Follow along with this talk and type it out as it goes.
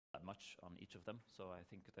much on each of them, so I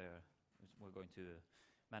think we're going to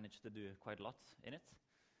manage to do quite a lot in it.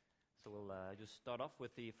 So we'll just start off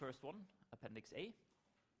with the first one, Appendix A.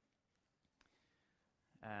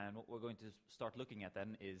 And what we're going to start looking at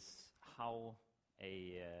then is how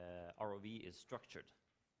a ROV is structured,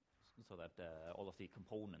 so that all of the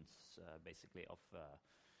components, basically, of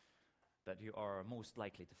that you are most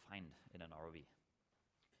likely to find in an ROV.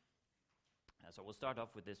 So we'll start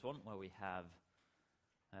off with this one, where we have,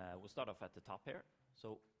 we'll start off at the top here.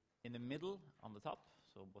 So in the middle, on the top,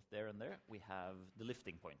 so both there and there, we have the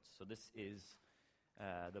lifting point. So this is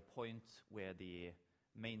the point where the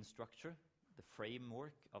main structure, the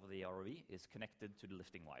framework of the ROV, is connected to the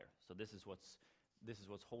lifting wire. So this is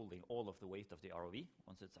what's holding all of the weight of the ROV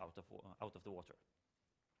once it's out of the water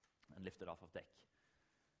and lifted off of deck.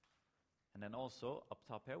 And then also up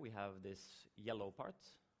top here we have this yellow part,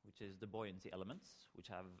 which is the buoyancy elements, which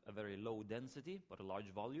have a very low density but a large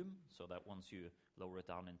volume, so that once you lower it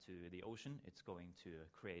down into the ocean, it's going to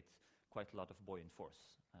create quite a lot of buoyant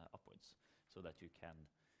force upwards, so that you can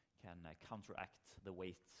counteract the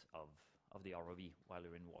weight of the ROV while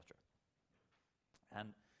you're in water.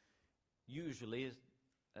 And usually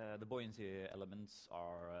the buoyancy elements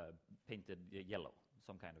are painted yellow,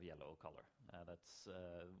 some kind of yellow color. That's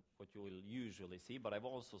what you will usually see, but I've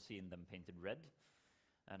also seen them painted red,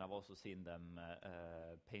 and I've also seen them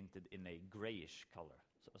painted in a grayish color.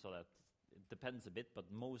 So that it depends a bit, but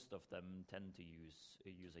most of them tend to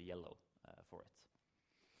use a yellow for it.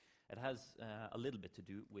 It has a little bit to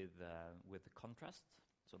do with the contrast,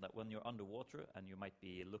 so that when you're underwater and you might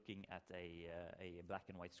be looking at a black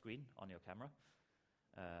and white screen on your camera,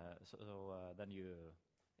 then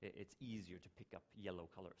it's easier to pick up yellow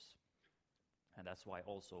colors. And that's why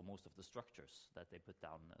also most of the structures that they put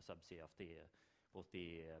down subsea of both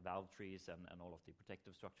the valve trees and all of the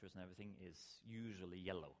protective structures and everything is usually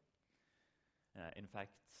yellow. In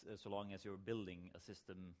fact, so long as you're building a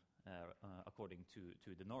system according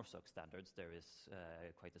to the NORSOK standards, there is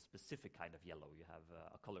quite a specific kind of yellow. You have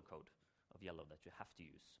a color code of yellow that you have to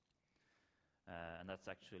use. And that's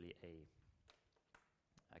actually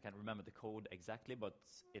I can't remember the code exactly, but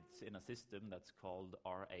it's in a system that's called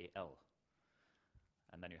RAL.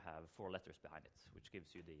 And then you have 4 letters behind it, which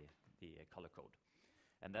gives you the color code.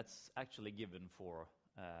 And that's actually given for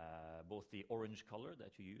both the orange color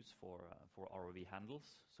that you use for ROV handles,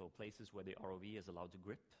 so places where the ROV is allowed to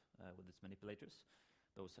grip with its manipulators.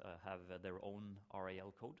 Those have their own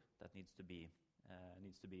RAL code that needs to be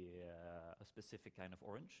a specific kind of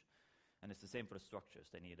orange. And it's the same for the structures.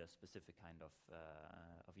 They need a specific kind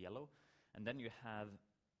of yellow. And then you have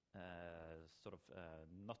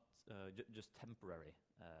not just temporary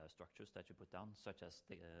structures that you put down, such as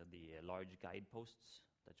the large guideposts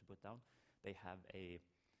that you put down. They have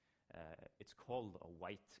it's called a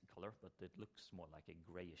white color, but it looks more like a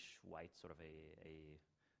grayish white, sort of a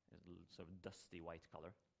sort of dusty white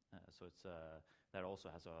color. So it's that also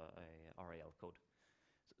has a RAL code.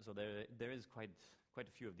 So there is quite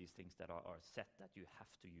a few of these things that are set that you have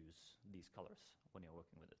to use these colors when you're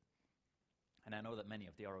working with it. And I know that many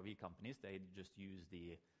of the ROV companies, they just use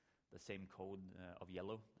the same code of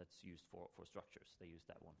yellow that's used for structures. They use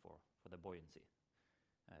that one for the buoyancy,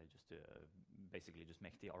 just to basically just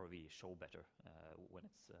make the ROV show better when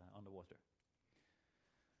it's underwater.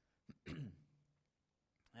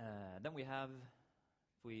 Then we have,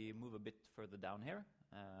 if we move a bit further down here,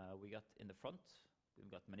 we got in the front,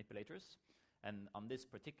 we've got manipulators. And on this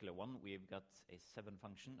particular one, we've got a 7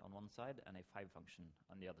 function on one side and a 5 function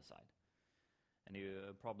on the other side. And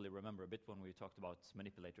you probably remember a bit when we talked about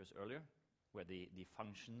manipulators earlier, where the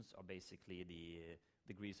functions are basically the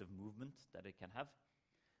degrees of movement that it can have.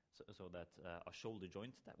 So that a shoulder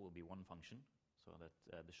joint, that will be one function, so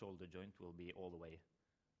that the shoulder joint will be all the way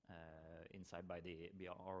inside by the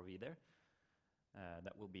ROV there.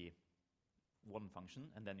 That will be one function,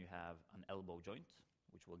 and then you have an elbow joint,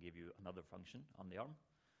 which will give you another function on the arm.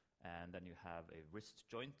 And then you have a wrist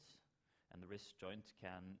joint, and the wrist joint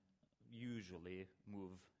can usually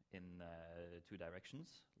move in 2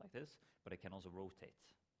 directions, like this, but it can also rotate,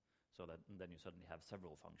 so that then you suddenly have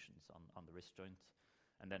several functions on the wrist joint.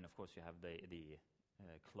 And then, of course, you have the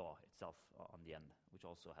claw itself on the end, which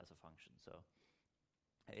also has a function. So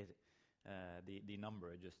the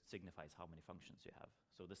number just signifies how many functions you have.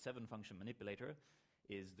 So the 7-function manipulator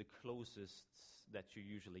is the closest that you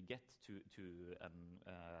usually get to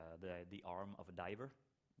the arm of a diver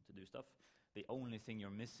to do stuff. The only thing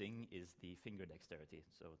you're missing is the finger dexterity,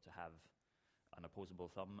 so to have an opposable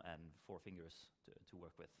thumb and 4 fingers to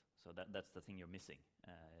work with. So that's the thing you're missing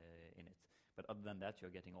in it. But other than that,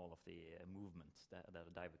 you're getting all of the movement that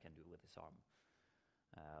a diver can do with his arm.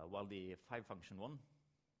 While the 5-function one,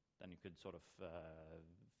 then you could sort of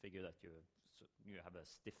figure that you have a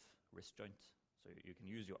stiff wrist joint. So you can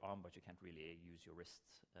use your arm, but you can't really use your wrist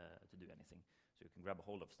to do anything. So you can grab a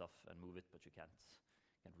hold of stuff and move it, but you can't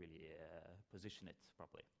really position it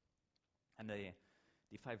properly. And the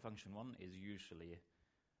 5-function one is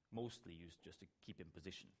mostly used just to keep in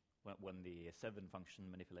position. When the 7-function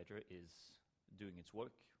manipulator is doing its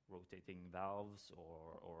work, rotating valves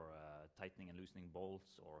or tightening and loosening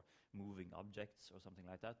bolts or moving objects or something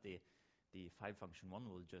like that, the 5-function one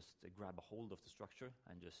will just grab a hold of the structure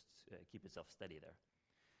and just keep itself steady there.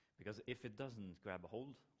 Because if it doesn't grab a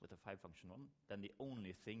hold with a 5-function one, then the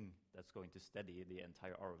only thing that's going to steady the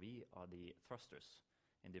entire ROV are the thrusters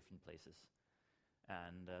in different places.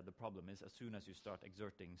 And the problem is, as soon as you start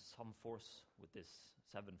exerting some force with this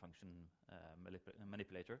 7-function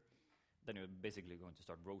manipulator, then you're basically going to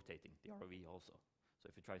start rotating the ROV also. So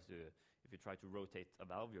if you try to rotate a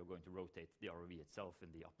valve, you're going to rotate the ROV itself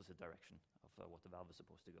in the opposite direction of what the valve is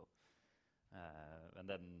supposed to go. And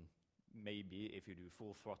then maybe if you do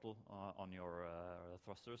full throttle on your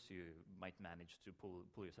thrusters, you might manage to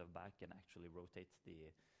pull yourself back and actually rotate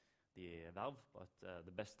the valve, but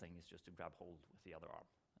the best thing is just to grab hold with the other arm.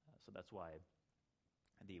 So that's why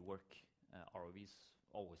the work ROVs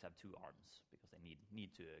always have 2 arms, because they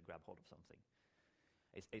need to grab hold of something.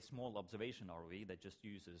 A small observation ROV that just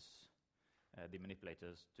uses the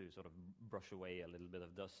manipulators to sort of brush away a little bit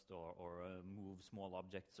of dust or move small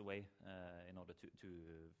objects away in order to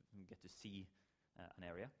get to see an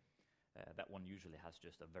area. That one usually has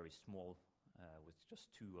just a very small, with just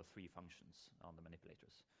 2 or 3 functions on the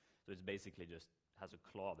manipulators. So it's basically just has a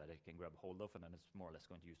claw that it can grab hold of, and then it's more or less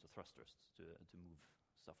going to use the thrusters to move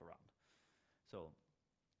stuff around. So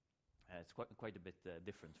it's quite a bit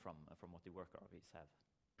different from what the work ROVs have.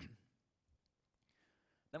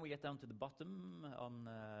 Then we get down to the bottom on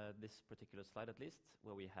this particular slide, at least,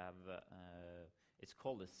 where we have it's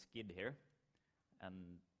called a skid here,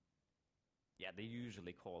 and yeah, they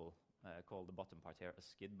usually call the bottom part here a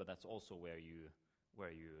skid, but that's also where you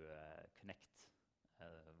connect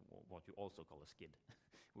what you also call a skid,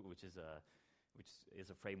 which is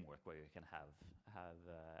a framework where you can have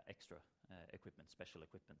extra equipment, special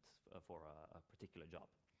equipment for a particular job.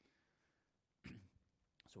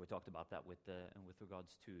 So we talked about that with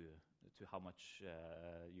regards to how much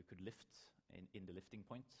you could lift in the lifting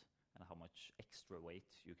point and how much extra weight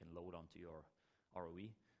you can load onto your ROV,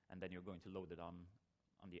 and then you're going to load it on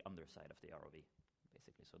the underside of the ROV,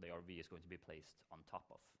 basically. So the ROV is going to be placed on top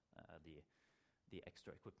of the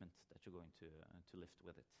extra equipment that you're going to lift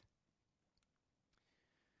with it.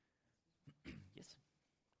 Yes?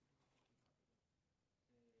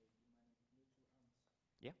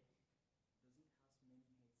 Yeah? Does it have many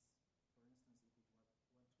heads? For instance, if it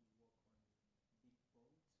want to work on big boats?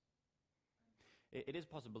 It is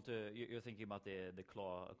possible to, you're thinking about the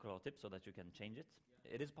claw tip so that you can change it.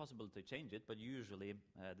 Yeah. It is possible to change it, but usually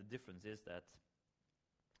the difference is that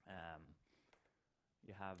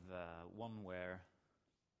you have one where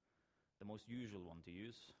the most usual one to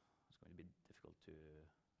use, it's going to be difficult to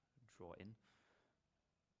draw in.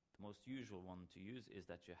 The most usual one to use is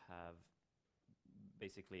that you have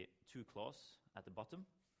basically 2 claws at the bottom,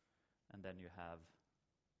 and then you have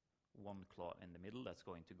 1 claw in the middle that's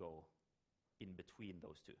going to go in between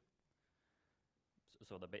those 2.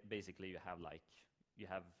 So basically you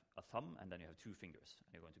have a thumb, and then you have 2 fingers,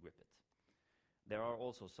 and you're going to grip it. There are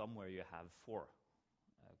also some where you have 4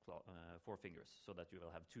 fingers, so that you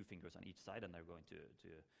will have 2 fingers on each side, and they're going to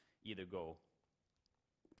either go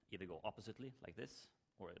oppositely like this,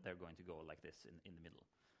 or they're going to go like this in the middle.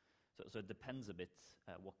 So it depends a bit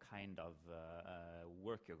what kind of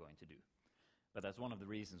work you're going to do. But that's one of the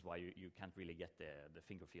reasons why you can't really get the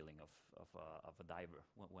finger feeling of a diver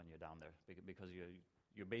when you're down there, because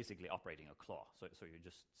you're basically operating a claw. So you're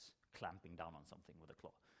just clamping down on something with a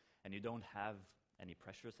claw. And you don't have any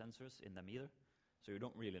pressure sensors in them either, so you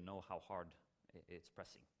don't really know how hard it's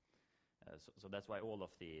pressing. So that's why all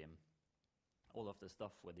of the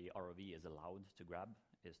stuff where the ROV is allowed to grab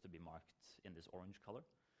is to be marked in this orange color,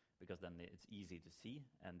 because then it's easy to see,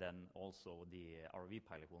 and then also the ROV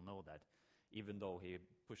pilot will know that even though he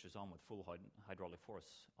pushes on with full hydraulic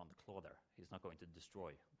force on the claw there, he's not going to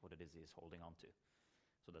destroy what it is he's holding on to.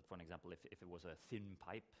 So that, for an example, if it was a thin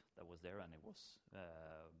pipe that was there and it was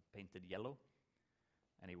painted yellow,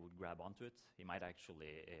 and he would grab onto it, he might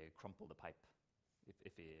actually crumple the pipe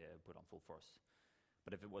if he put on full force.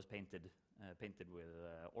 But if it was painted with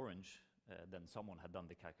orange, then someone had done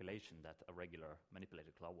the calculation that a regular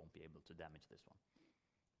manipulated claw won't be able to damage this one.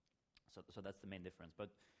 So that's the main difference.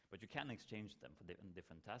 But you can exchange them for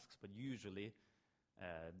different tasks. But usually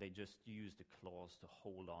they just use the claws to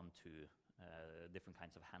hold on to different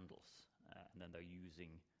kinds of handles, and then they're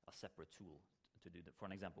using a separate tool to do that. For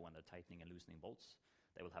an example, when they're tightening and loosening bolts,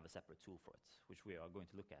 they will have a separate tool for it, which we are going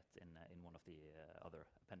to look at in one of the other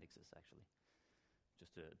appendixes, actually,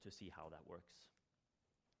 just to see how that works.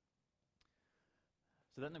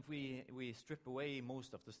 So then if we strip away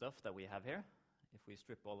most of the stuff that we have here, if we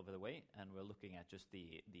strip all of it away and we're looking at just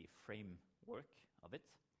the framework of it,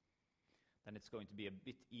 then it's going to be a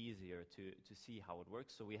bit easier to see how it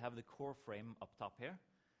works. So we have the core frame up top here,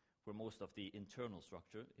 where most of the internal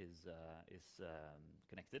structure is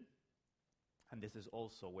connected. And this is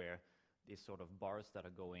also where these sort of bars that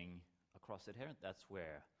are going across it here, that's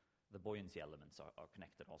where the buoyancy elements are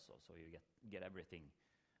connected also. So you get everything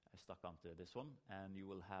stuck onto this one, and you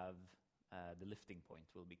will have the lifting point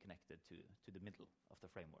will be connected to the middle of the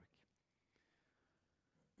framework.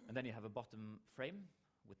 And then you have a bottom frame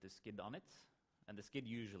with the skid on it, and the skid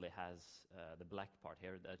usually has the black part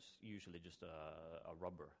here. That's usually just a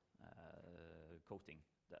rubber coating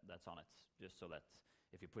that's on it, just so that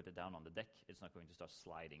if you put it down on the deck, it's not going to start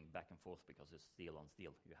sliding back and forth because it's steel on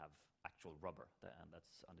steel. You have actual rubber, and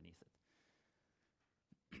that's underneath it.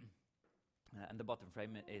 And the bottom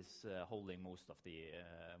frame is holding most of the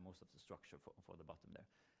structure for the bottom there.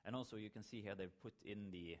 And also you can see here they've put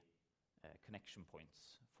in the connection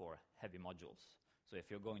points for heavy modules. So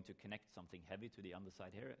if you're going to connect something heavy to the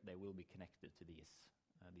underside here, they will be connected to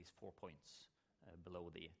these 4 points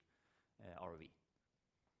below the ROV.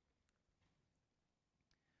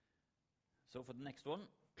 So for the next one,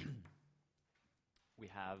 we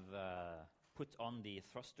have put on the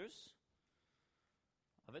thrusters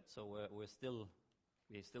of it. So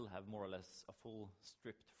we still have more or less a full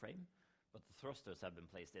stripped frame, but the thrusters have been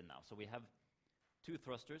placed in now. So we have 2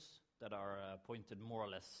 thrusters that are pointed more or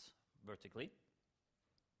less vertically.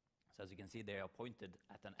 So as you can see, they are pointed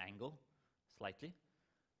at an angle, slightly.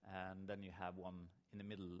 And then you have one in the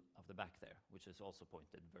middle of the back there, which is also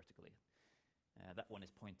pointed vertically. That one is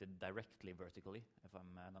pointed directly vertically, if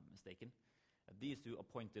I'm not mistaken. These 2 are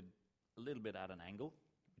pointed a little bit at an angle,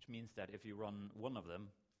 which means that if you run one of them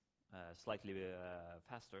slightly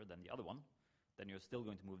faster than the other one, then you're still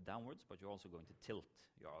going to move downwards, but you're also going to tilt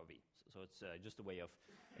your ROV. So it's just a way of,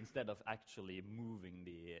 instead of actually moving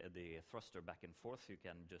the thruster back and forth, you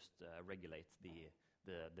can just regulate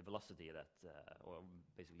the velocity that, or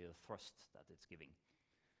basically the thrust that it's giving.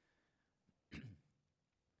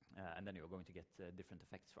 And then you're going to get different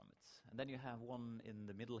effects from it. And then you have one in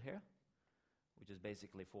the middle here, which is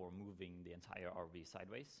basically for moving the entire RV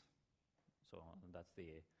sideways. So that's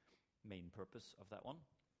the main purpose of that one.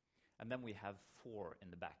 And then we have 4 in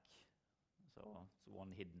the back. So it's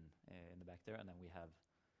one hidden in the back there, and then we have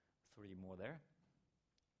 3 more there.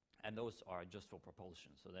 And those are just for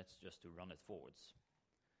propulsion, so that's just to run it forwards.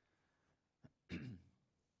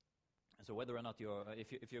 So whether or not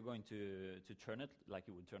if you're going to turn it like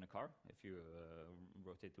you would turn a car, if you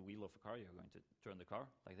rotate the wheel of a car, you're going to turn the car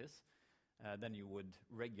like this. Then you would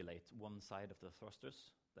regulate one side of the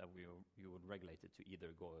thrusters, that you would regulate it to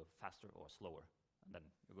either go faster or slower. And then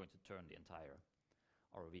you're going to turn the entire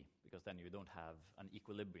ROV, because then you don't have an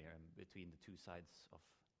equilibrium between the 2 sides of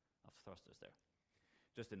thrusters there.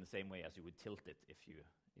 Just in the same way as you would tilt it if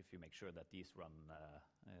you make sure that these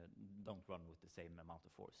don't run with the same amount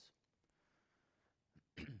of force.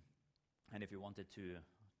 And if you wanted to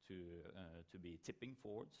be tipping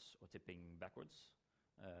forwards or tipping backwards,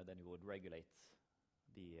 then you would regulate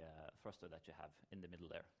the thruster that you have in the middle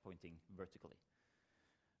there, pointing vertically.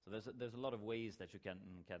 So there's a lot of ways that you can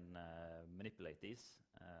manipulate these,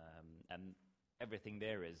 and everything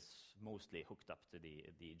there is mostly hooked up to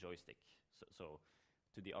the joystick. So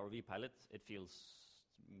to the ROV pilot, it feels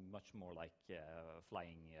much more like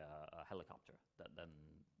flying a helicopter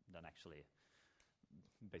than actually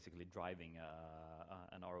basically driving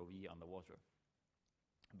an ROV on the water.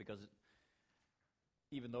 Because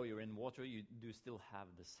even though you're in water, you do still have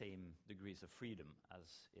the same degrees of freedom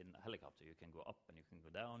as in a helicopter. You can go up and you can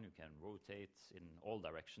go down, you can rotate in all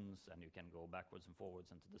directions, and you can go backwards and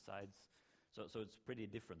forwards and to the sides. So it's pretty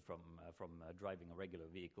different from driving a regular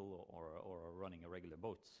vehicle or running a regular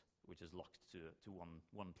boat, which is locked to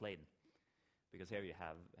one plane. Because here you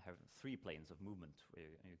have 3 planes of movement where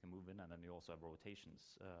you can move in, and then you also have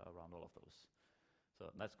rotations around all of those. So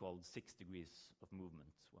that's called 6 degrees of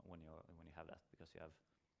movement when you have that, because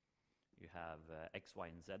you have X, Y,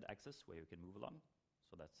 and Z axis where you can move along.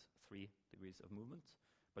 So that's 3 degrees of movement.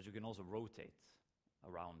 But you can also rotate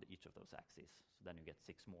around each of those axes. So then you get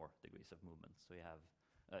 6 more degrees of movement. So you have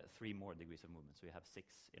 3 more degrees of movement. So you have 6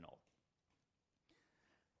 in all.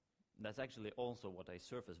 That's actually also what a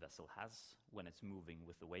surface vessel has when it's moving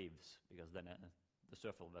with the waves, because then the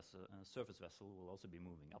surface vessel will also be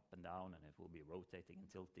moving up and down, and it will be rotating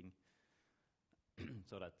and tilting,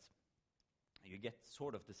 so that you get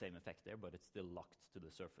sort of the same effect there, but it's still locked to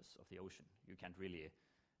the surface of the ocean. You can't really,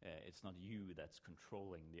 it's not you that's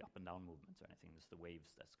controlling the up and down movements or anything, it's the waves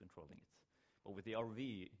that's controlling it. But with the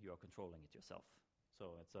ROV, you are controlling it yourself.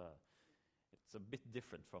 So it's a bit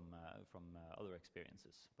different from other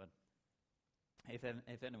experiences. But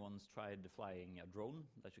if anyone's tried flying a drone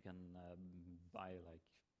that you can buy like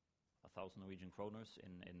 1,000 Norwegian kroners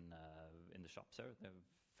in the shops there, they're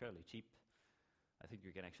fairly cheap. I think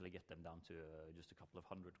you can actually get them down to just a couple of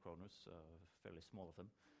hundred kroners, fairly small of them.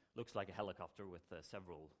 Looks like a helicopter with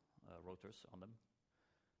several rotors on them.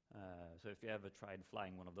 So if you ever tried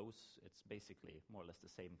flying one of those, it's basically more or less the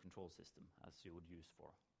same control system as you would use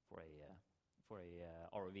for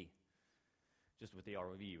a ROV. Just with the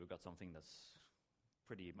ROV, you've got something that's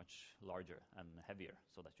pretty much larger and heavier,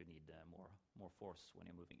 so that you need more force when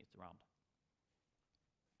you're moving it around.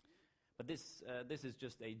 But this is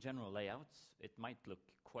just a general layout. It might look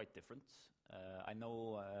quite different. I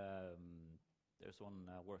know there's one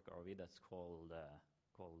work ROV that's called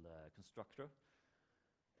Constructor.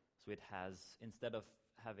 So it has, instead of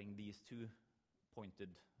having these two pointed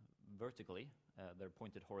vertically, they're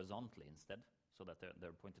pointed horizontally instead, so that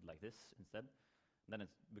they're pointed like this instead. And then it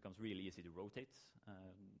becomes really easy to rotate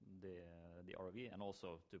the ROV, and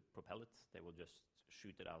also to propel it. They will just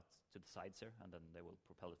shoot it out to the sides here, and then they will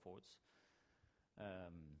propel it forwards.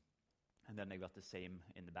 And then they got the same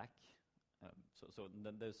in the back. So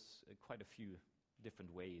then there's quite a few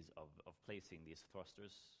different ways of placing these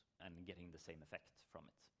thrusters and getting the same effect from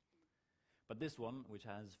it. But this one, which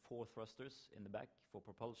has 4 thrusters in the back for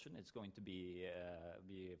propulsion, it's going to be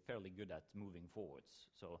fairly good at moving forwards.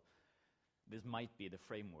 So this might be the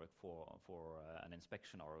framework for an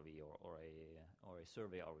inspection ROV or a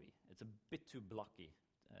survey ROV. It's a bit too blocky,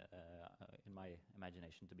 in my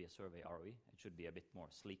imagination, to be a survey ROV. It should be a bit more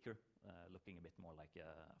sleeker, looking a bit more like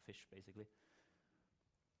a fish, basically,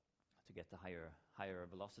 to get the higher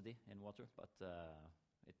velocity in water. But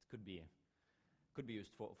it could be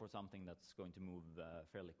used for something that's going to move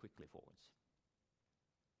fairly quickly forwards.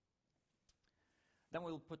 Then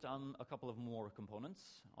we'll put on a couple of more components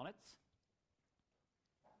on it.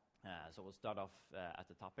 So we'll start off at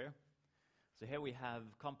the top here. So here we have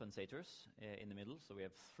compensators in the middle. So we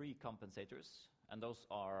have 3 compensators, and those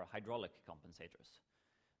are hydraulic compensators.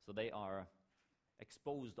 So they are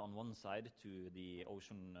exposed on one side to the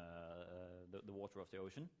ocean, the water of the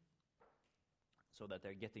ocean, so that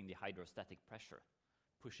they're getting the hydrostatic pressure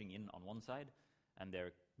pushing in on one side, and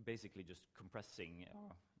they're basically just compressing,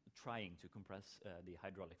 or trying to compress the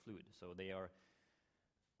hydraulic fluid. So they are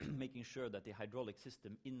making sure that the hydraulic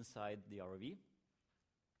system inside the ROV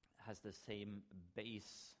has the same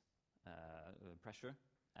base pressure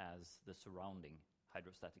as the surrounding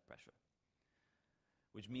hydrostatic pressure.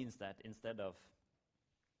 Which means that instead of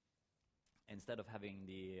having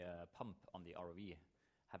the pump on the ROV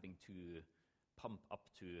having to pump up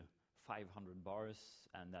to 500 bars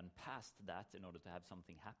and then past that in order to have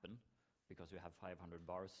something happen, because you have 500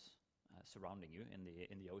 bars surrounding you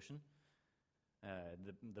in the ocean,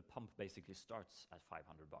 the pump basically starts at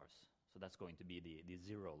 500 bars. So that's going to be the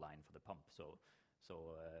zero line for the pump. So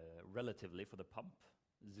relatively for the pump,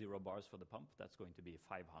 0 bars for the pump, that's going to be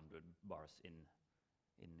 500 bars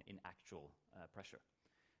in actual pressure.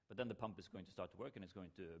 But then the pump is going to start to work, and it's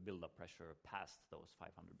going to build up pressure past those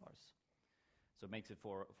 500 bars. So it makes it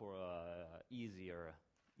for easier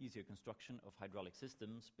construction of hydraulic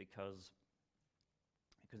systems, because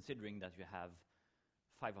considering that you have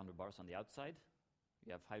 500 bars on the outside,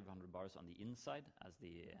 you have 500 bars on the inside as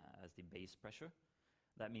the base pressure,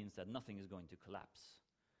 that means that nothing is going to collapse.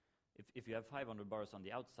 If you have 500 bars on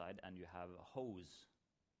the outside and you have a hose,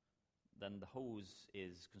 then the hose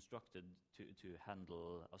is constructed to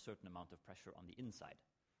handle a certain amount of pressure on the inside,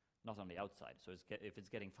 not on the outside. So if it's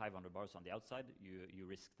getting 500 bars on the outside, you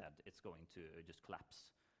risk that it's going to just collapse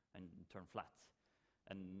and turn flat.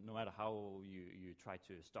 And no matter how you try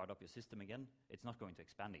to start up your system again, it's not going to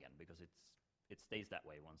expand again, because it stays that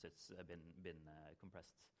way once it's been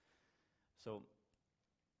compressed. So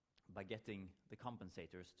by getting the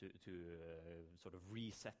compensators to sort of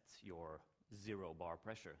reset your 0 bar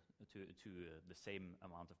pressure to the same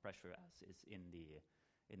amount of pressure as is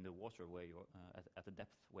in the water where you at the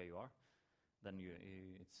depth where you are, then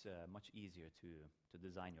it's much easier to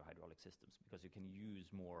design your hydraulic systems, because you can use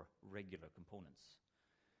more regular components.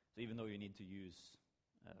 So even though you need to use,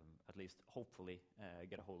 at least hopefully,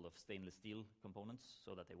 get a hold of stainless steel components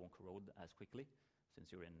so that they won't corrode as quickly,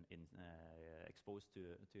 since you're exposed to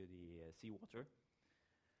the seawater,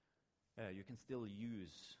 you can still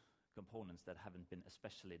use components that haven't been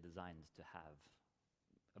especially designed to have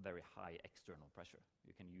a very high external pressure.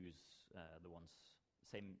 You can use the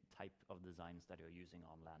same type of designs that you're using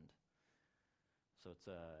on land. So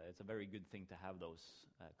it's a very good thing to have those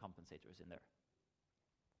compensators in there.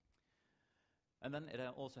 And then it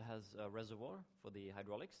also has a reservoir for the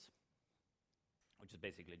hydraulics, which is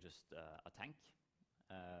basically just a tank.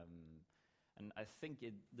 And I think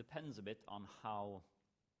it depends a bit on how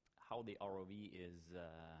the ROV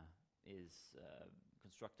is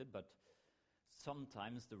constructed, but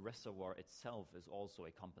sometimes the reservoir itself is also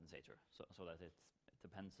a compensator, so that it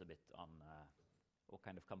depends a bit on what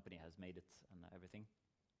kind of company has made it and everything.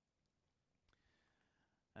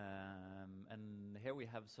 And here we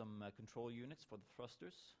have some control units for the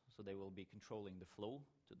thrusters, so they will be controlling the flow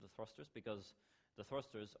to the thrusters, because the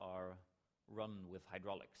thrusters are run with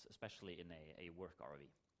hydraulics, especially in a work ROV,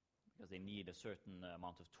 because they need a certain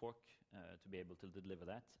amount of torque to be able to deliver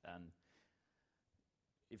that. And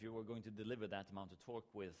if you were going to deliver that amount of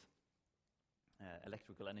torque with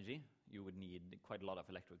electrical energy, you would need quite a lot of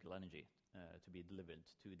electrical energy to be delivered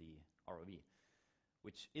to the ROV,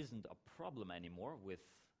 which isn't a problem anymore with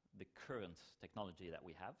the current technology that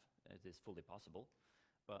we have. It is fully possible,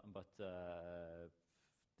 but the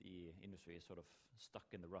industry is sort of stuck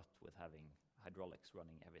in the rut with having hydraulics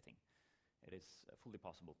running everything. It is fully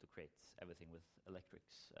possible to create everything with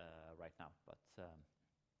electrics right now, but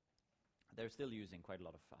they're still using quite a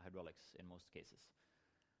lot of hydraulics in most cases.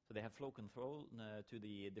 So they have flow control to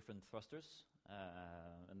the different thrusters,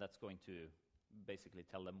 and that's going to basically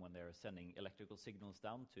tell them when they're sending electrical signals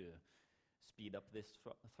down to speed up this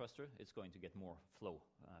thruster, it's going to get more flow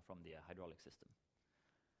from the hydraulic system.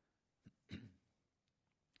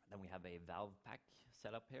 Then we have a valve pack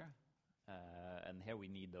set up here, and here we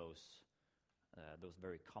need those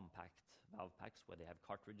very compact valve packs where they have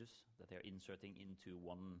cartridges that they're inserting into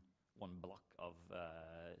one block of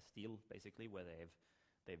steel, basically, where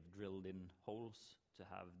they've drilled in holes to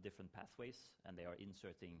have different pathways, and they are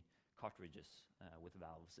inserting cartridges with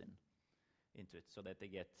valves into it, so that they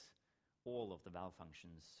get all of the valve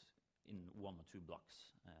functions in one or two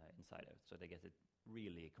blocks inside it. So they get it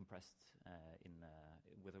really compressed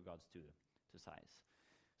with regards to size.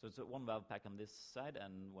 So it's one valve pack on this side,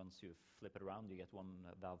 and once you flip it around, you get one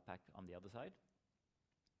valve pack on the other side.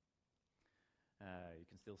 You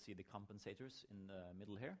can still see the compensators in the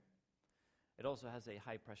middle here. It also has a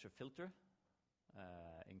high-pressure filter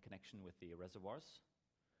in connection with the reservoirs,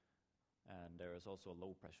 and there is also a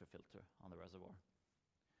low-pressure filter on the reservoir.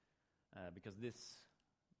 Because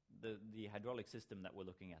the hydraulic system that we're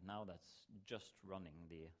looking at now, that's just running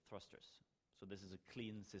the thrusters. So this is a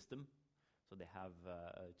clean system. So they have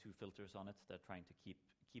two filters on it. They're trying to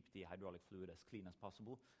keep the hydraulic fluid as clean as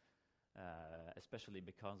possible, especially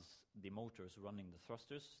because the motors running the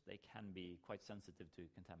thrusters, they can be quite sensitive to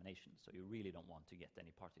contamination. So you really don't want to get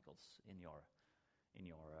any particles in your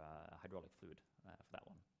hydraulic fluid for that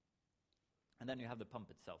one. And then you have the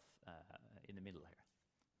pump itself in the middle here.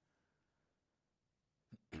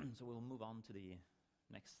 So we'll move on to the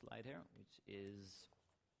next slide here, which is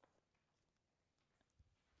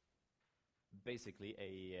basically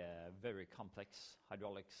a very complex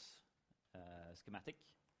hydraulics schematic.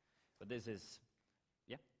 But this is,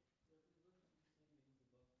 yeah?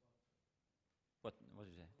 What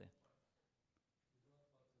did you say?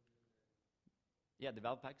 Yeah, the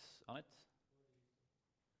valve packs on it.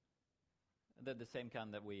 They're the same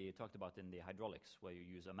kind that we talked about in the hydraulics, where you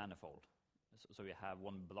use a manifold. So you have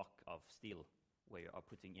one block of steel where you are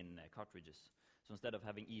putting in cartridges. So instead of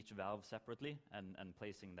having each valve separately and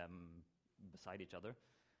placing them beside each other,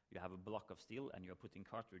 you have a block of steel and you're putting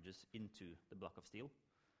cartridges into the block of steel.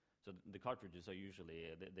 So the cartridges are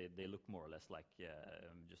usually, they look more or less like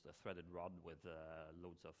just a threaded rod with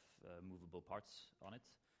loads of movable parts on it.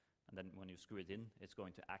 And then when you screw it in, it's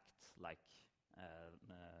going to act like,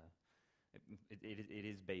 it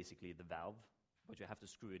is basically the valve, but you have to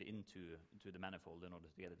screw it into the manifold in order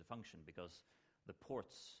to get it to function, because the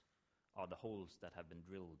ports are the holes that have been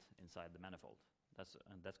drilled inside the manifold.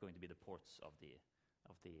 That's going to be the ports of the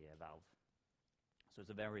valve. So it's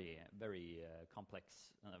a very, very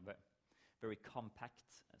complex, very compact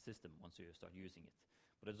system once you start using it.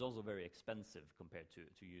 But it's also very expensive compared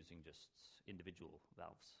to using just individual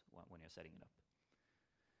valves when you're setting it up.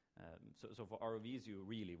 So for ROVs, you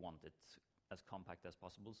really want it as compact as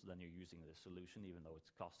possible, so then you're using the solution, even though it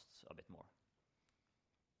costs a bit more.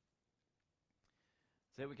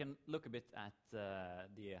 So we can look a bit at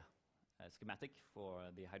the schematic for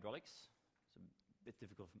the hydraulics. So bit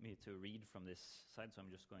difficult for me to read from this side, so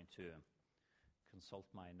I'm just going to consult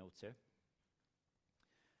my notes here.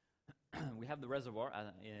 We have the reservoir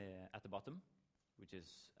at the bottom, which is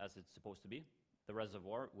as it's supposed to be. The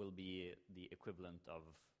reservoir will be the equivalent of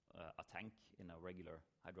a tank in a regular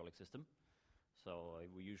hydraulic system. So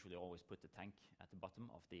we usually always put the tank at the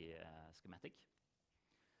bottom of the schematic.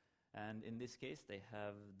 And in this case, they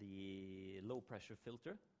have the low pressure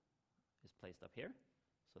filter is placed up here.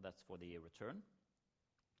 So that's for the return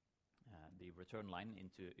line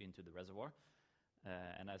into the reservoir.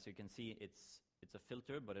 And as you can see, it's a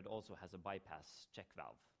filter, but it also has a bypass check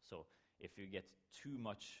valve. So if you get too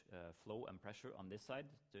much flow and pressure on this side,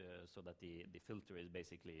 so that the filter is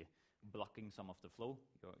basically blocking some of the flow,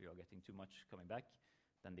 you're getting too much coming back,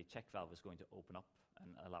 then the check valve is going to open up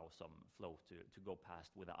and allow some flow to go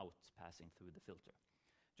past without passing through the filter,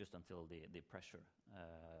 just until the pressure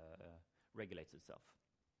regulates itself.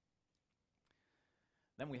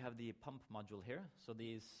 Then we have the pump module here. So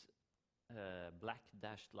these black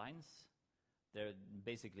dashed lines, they're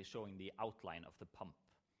basically showing the outline of the pump.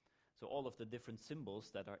 So all of the different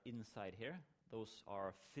symbols that are inside here, those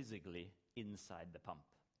are physically inside the pump.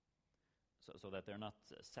 So that they're not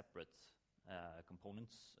separate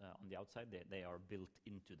components on the outside, they are built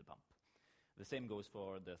into the pump. The same goes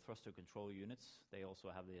for the thruster control units. They also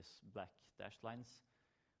have these black dashed lines.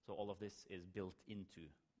 So all of this is built into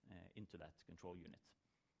that control unit.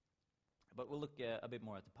 But we'll look a bit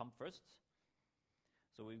more at the pump first.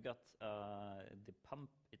 So we've got the pump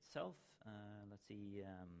itself. Let's see.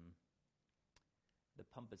 The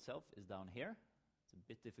pump itself is down here. It's a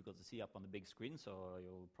bit difficult to see up on the big screen, so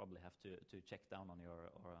you'll probably have to check down on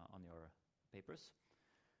your papers.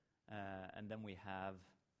 And then we have,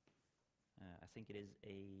 I think it is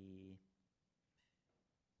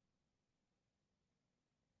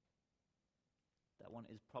that one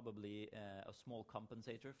is probably a small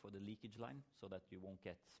compensator for the leakage line, so that you won't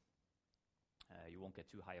get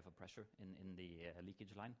too high of a pressure in the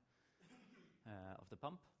leakage line of the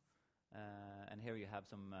pump. And here you have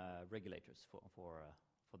some regulators for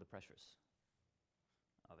the pressures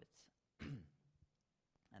of it.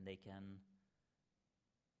 And they can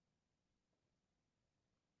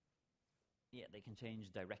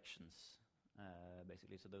change directions,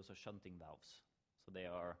 basically. So those are shunting valves. So they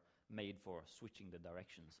are made for switching the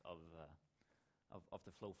directions of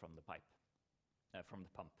the flow from the pipe, from the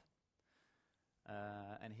pump.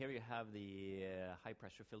 And here you have the high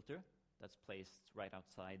pressure filter that's placed right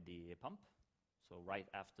outside the pump. So right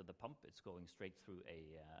after the pump, it's going straight through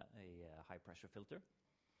a high pressure filter.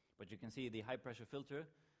 But you can see the high pressure filter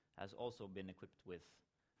has also been equipped with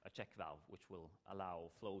a check valve, which will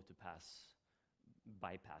allow flow to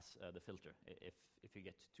bypass the filter if you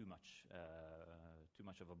get too much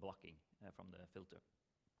of a blocking from the filter.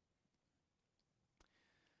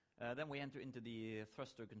 Then we enter into the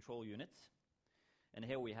thruster control unit, and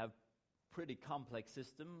here we have pretty complex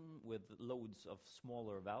system with loads of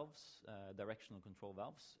smaller valves, directional control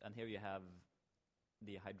valves, and here you have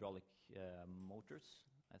the hydraulic motors,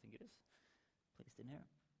 I think it is, placed in here.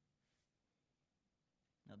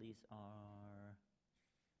 Now these are...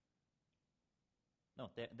 No,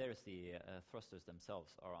 there's the thrusters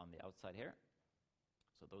themselves are on the outside here.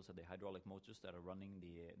 So those are the hydraulic motors that are running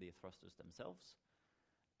the thrusters themselves.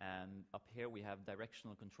 And up here we have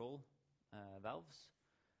directional control valves.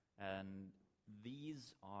 And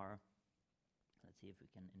these are, let's see if we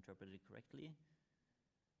can interpret it correctly.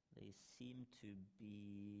 They seem to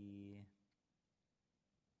be,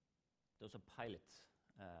 those are pilot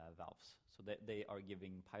valves. So they are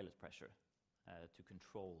giving pilot pressure to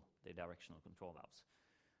control the directional control valves.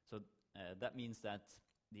 So that means that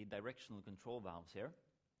the directional control valves here,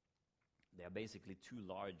 they are basically too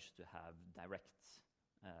large to have direct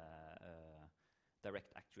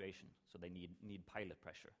actuation. So they need pilot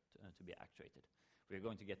pressure to be actuated. We're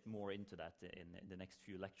going to get more into that in the next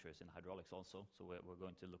few lectures in hydraulics also. So we're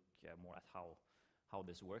going to look more at how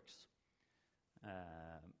this works.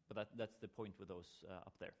 But that's the point with those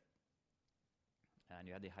up there. And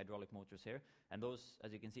you have the hydraulic motors here. And those,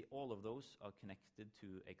 as you can see, all of those are connected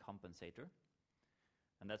to a compensator.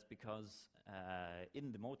 And that's because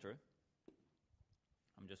in the motor,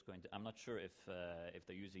 I'm not sure if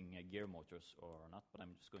they're using gear motors or not, but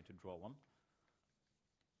I'm just going to draw one.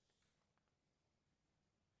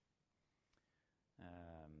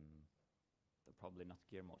 They're probably not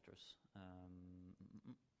gear motors. I'm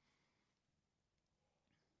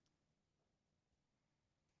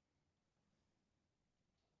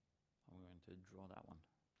going to draw that one.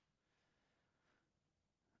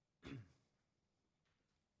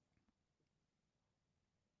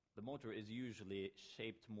 The motor is usually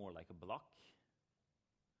shaped more like a block,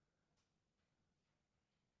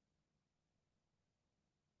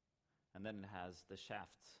 and then it has the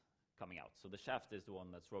shaft coming out. So the shaft is the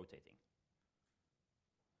one that's rotating.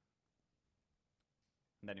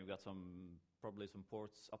 And then you've got probably some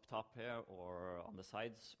ports up top here or on the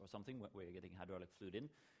sides or something where you're getting hydraulic fluid in.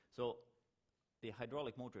 So the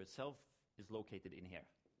hydraulic motor itself is located in here.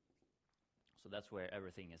 So that's where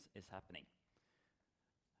everything is happening.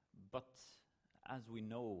 But as we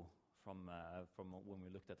know from when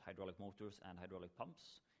we looked at hydraulic motors and hydraulic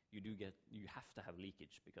pumps, you have to have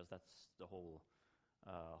leakage because that's the whole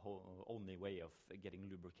only way of getting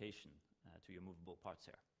lubrication to your movable parts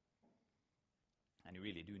here. And you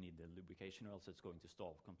really do need the lubrication or else it's going to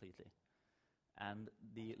stall completely. And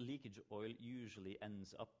the leakage oil usually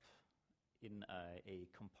ends up in a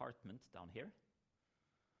compartment down here.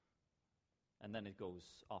 And then it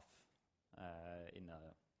goes off in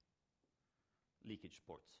leakage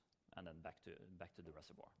ports and then back to the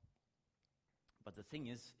reservoir. But the thing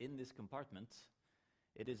is, in this compartment,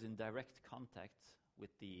 it is in direct contact with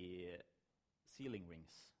the sealing rings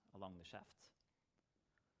along the shaft.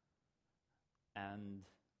 And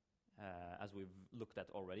as we've looked at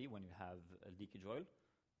already, when you have leakage oil,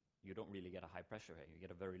 you don't really get a high pressure here. You get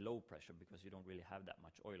a very low pressure because you don't really have that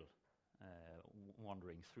much oil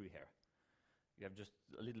wandering through here. You have just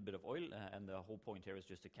a little bit of oil, and the whole point here is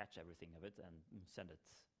just to catch everything of it and send it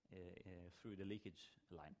through the leakage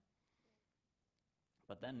line.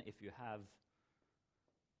 But then if you have,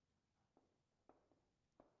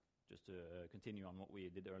 just to continue on what we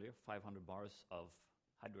did earlier, 500 bars of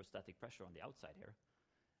hydrostatic pressure on the outside here,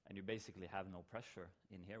 and you basically have no pressure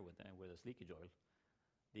in here with this leakage oil,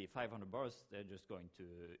 the 500 bars, they're just going to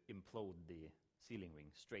implode the sealing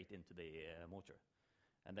ring straight into the motor.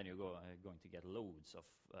 And then you're going to get loads of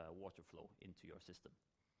water flow into your system.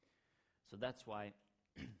 So that's why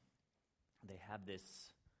they have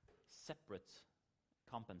this separate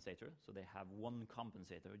compensator. So they have one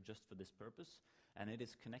compensator just for this purpose, and it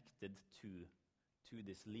is connected to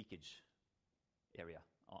this leakage area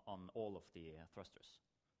on all of the thrusters,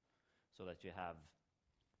 so that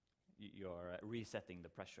you're resetting the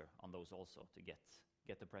pressure on those also to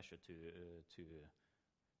get the pressure to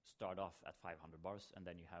start off at 500 bars, and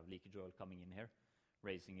then you have leakage oil coming in here,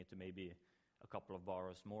 raising it to maybe a couple of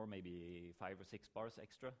bars more, maybe 5 or 6 bars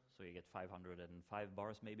extra, so you get 505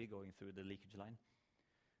 bars maybe going through the leakage line.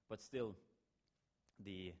 But still,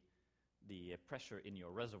 the pressure in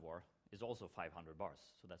your reservoir is also 500 bars,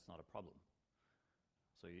 so that's not a problem.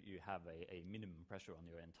 So you have a minimum pressure on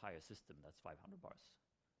your entire system that's 500 bars.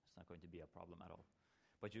 It's not going to be a problem at all.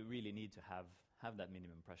 But you really need to have that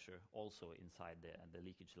minimum pressure also inside the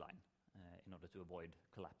leakage line in order to avoid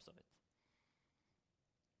collapse of it.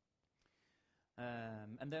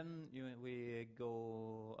 And then we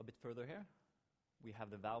go a bit further here. We have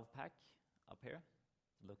the valve pack up here.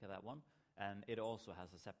 Look at that one. And it also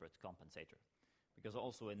has a separate compensator. Because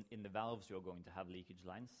also in the valves you're going to have leakage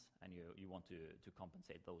lines, and you want to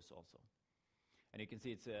compensate those also. And you can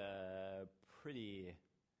see it's pretty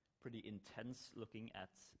intense looking at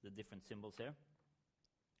the different symbols here.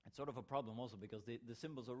 It's sort of a problem also because the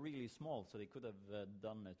symbols are really small, so they could have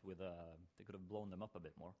done it with they could have blown them up a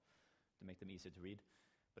bit more to make them easier to read.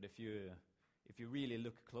 But if you really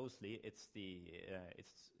look closely, it's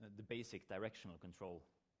the basic directional control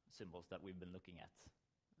symbols that we've been looking at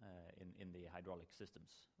in the hydraulic systems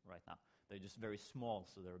right now. They're just very small,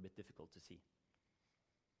 so they're a bit difficult to see.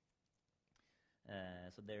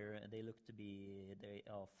 So they look to be, they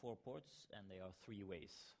are 4 ports and they are 3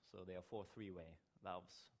 ways. So they are 4 3-way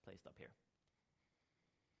valves placed up here.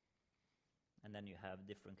 And then you have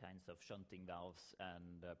different kinds of shunting valves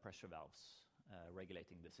and pressure valves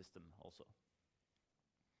regulating the system also.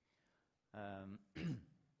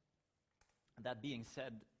 That being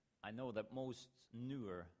said, I know that most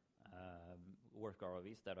newer work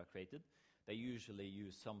ROVs that are created, they usually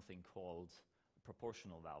use something called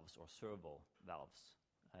proportional valves or servo valves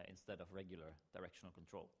instead of regular directional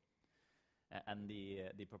control. And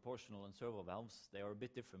the proportional and servo valves, they are a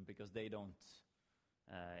bit different because they don't,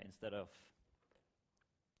 instead of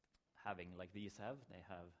having like these they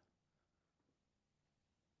have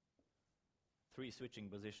 3 switching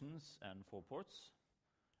positions and 4 ports,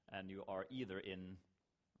 and you are either in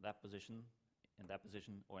that position,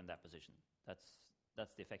 or in that position.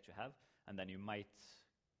 That's the effect you have, and then you might,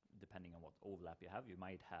 depending on what overlap you have, you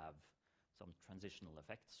might have some transitional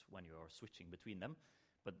effects when you're switching between them,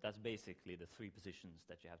 but that's basically the 3 positions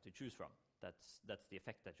that you have to choose from. That's the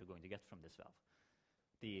effect that you're going to get from this valve.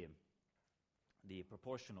 The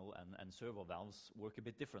proportional and servo valves work a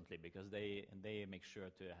bit differently because they make sure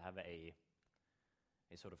to have a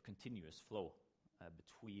sort of continuous flow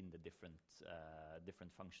between the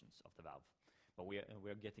different functions of the valve. But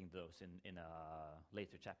we're getting those in a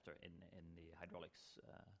later chapter in the hydraulics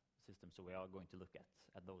system, so we are going to look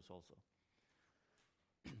at those also.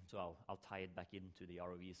 So I'll tie it back into the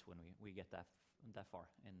ROVs when we get that far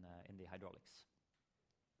in the hydraulics.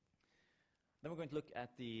 Then we're going to look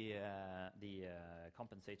at the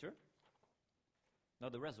compensator. No,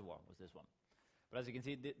 the reservoir was this one. But as you can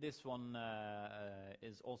see, this one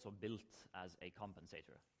is also built as a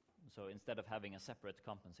compensator. So instead of having a separate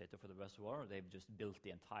compensator for the reservoir, they've just built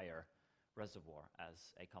the entire reservoir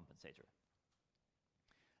as a compensator.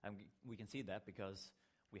 And we can see that because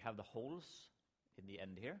we have the holes in the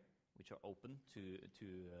end here, which are open to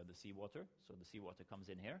the seawater. So the seawater comes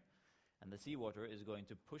in here, and the seawater is going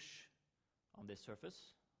to push on this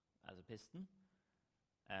surface as a piston.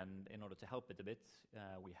 And in order to help it a bit,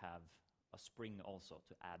 we have a spring also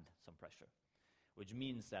to add some pressure, which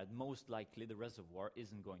means that most likely the reservoir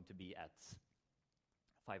isn't going to be at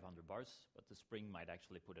 500 bars, but the spring might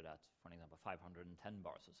actually put it at, for example, 510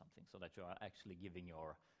 bars or something, so that you are actually giving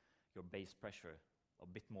your base pressure a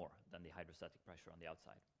bit more than the hydrostatic pressure on the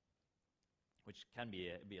outside, which can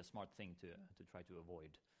be a smart thing to try to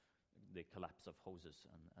avoid the collapse of hoses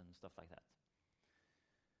and stuff like that.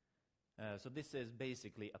 So this is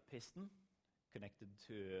basically a piston connected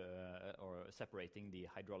to or separating the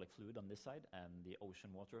hydraulic fluid on this side and the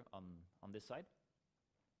ocean water on this side.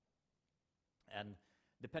 And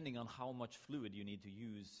depending on how much fluid you need to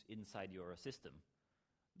use inside your system,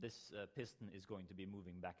 this piston is going to be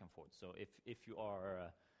moving back and forth. So if you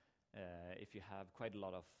have quite a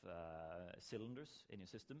lot of cylinders in your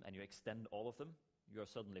system and you extend all of them, you're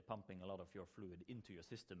suddenly pumping a lot of your fluid into your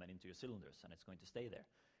system and into your cylinders, and it's going to stay there,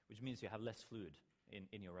 which means you have less fluid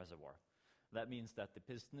in your reservoir. That means that the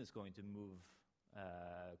piston is going to move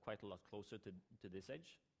quite a lot closer to this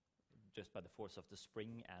edge, just by the force of the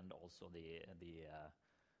spring and also the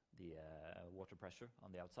water pressure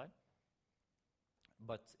on the outside.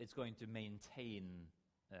 But it's going to maintain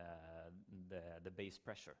the base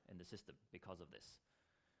pressure in the system because of this.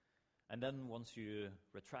 And then once you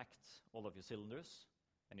retract all of your cylinders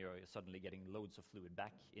and you're suddenly getting loads of fluid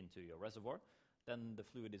back into your reservoir, then the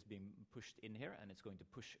fluid is being pushed in here, and it's going to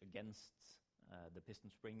push against the piston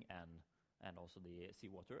spring and also the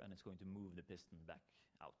seawater, and it's going to move the piston back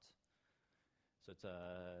out. So it's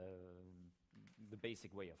the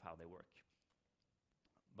basic way of how they work.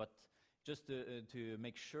 But just to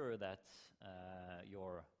make sure that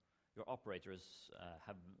your operators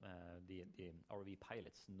have the ROV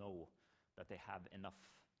pilots know that they have enough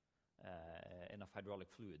hydraulic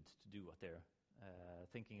fluid to do what they're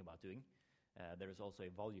thinking about doing, there is also a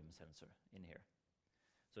volume sensor in here.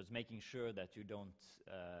 So it's making sure that you don't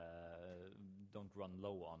run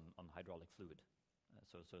low on hydraulic fluid.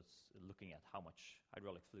 So it's looking at how much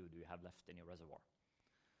hydraulic fluid you have left in your reservoir.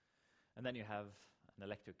 And then you have an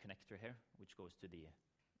electric connector here, which goes to the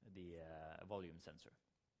volume sensor,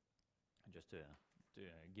 and just to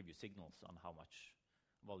give you signals on how much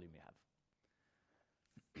volume you have.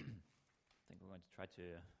 I think we're going to try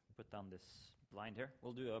to put down this blind here.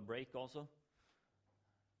 We'll do a break also.